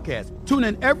Show podcast. Tune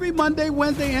in every Monday,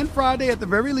 Wednesday, and Friday at the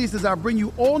very least as I bring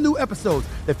you all new episodes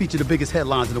that feature the biggest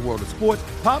headlines in the world of sports,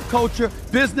 pop culture,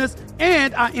 business,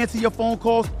 and I answer your phone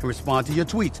calls and respond to your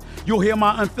tweets. You'll hear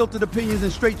my unfiltered opinions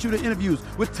and straight-shooter interviews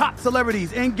with top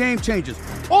celebrities and game changers.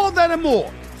 All that and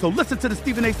more. So listen to the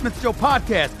Stephen A. Smith Show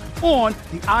podcast on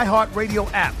the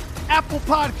iHeartRadio app, Apple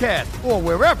Podcasts, or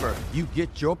wherever you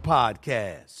get your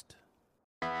podcast.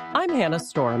 I'm Hannah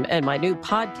Storm, and my new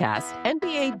podcast,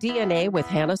 NBA DNA with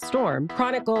Hannah Storm,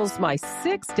 chronicles my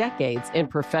 6 decades in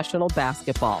professional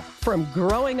basketball. From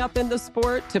growing up in the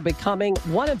sport to becoming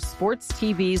one of sports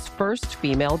TV's first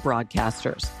female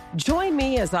broadcasters. Join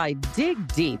me as I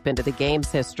dig deep into the game's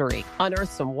history,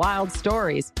 unearth some wild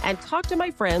stories, and talk to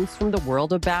my friends from the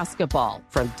world of basketball,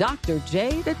 from Dr.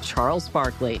 J to Charles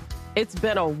Barkley. It's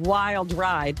been a wild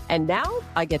ride, and now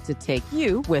I get to take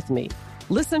you with me.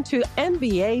 Listen to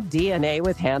NBA DNA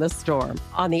with Hannah Storm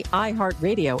on the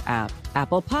iHeartRadio app,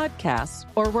 Apple Podcasts,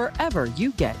 or wherever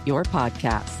you get your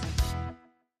podcasts.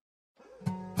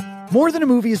 More Than a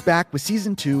Movie is back with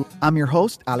Season 2. I'm your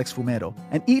host, Alex Fumero.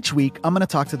 And each week, I'm going to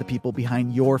talk to the people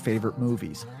behind your favorite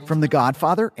movies. From The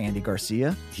Godfather, Andy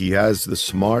Garcia. He has the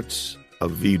smarts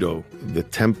of Vito, the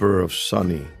temper of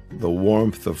Sonny, the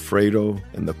warmth of Fredo,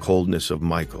 and the coldness of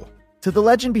Michael. To the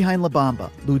legend behind La Bamba,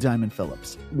 Lou Diamond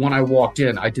Phillips. When I walked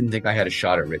in, I didn't think I had a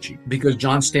shot at Richie because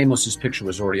John Stamos' picture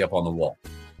was already up on the wall.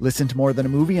 Listen to More Than a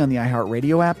Movie on the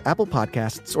iHeartRadio app, Apple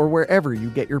Podcasts, or wherever you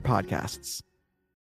get your podcasts.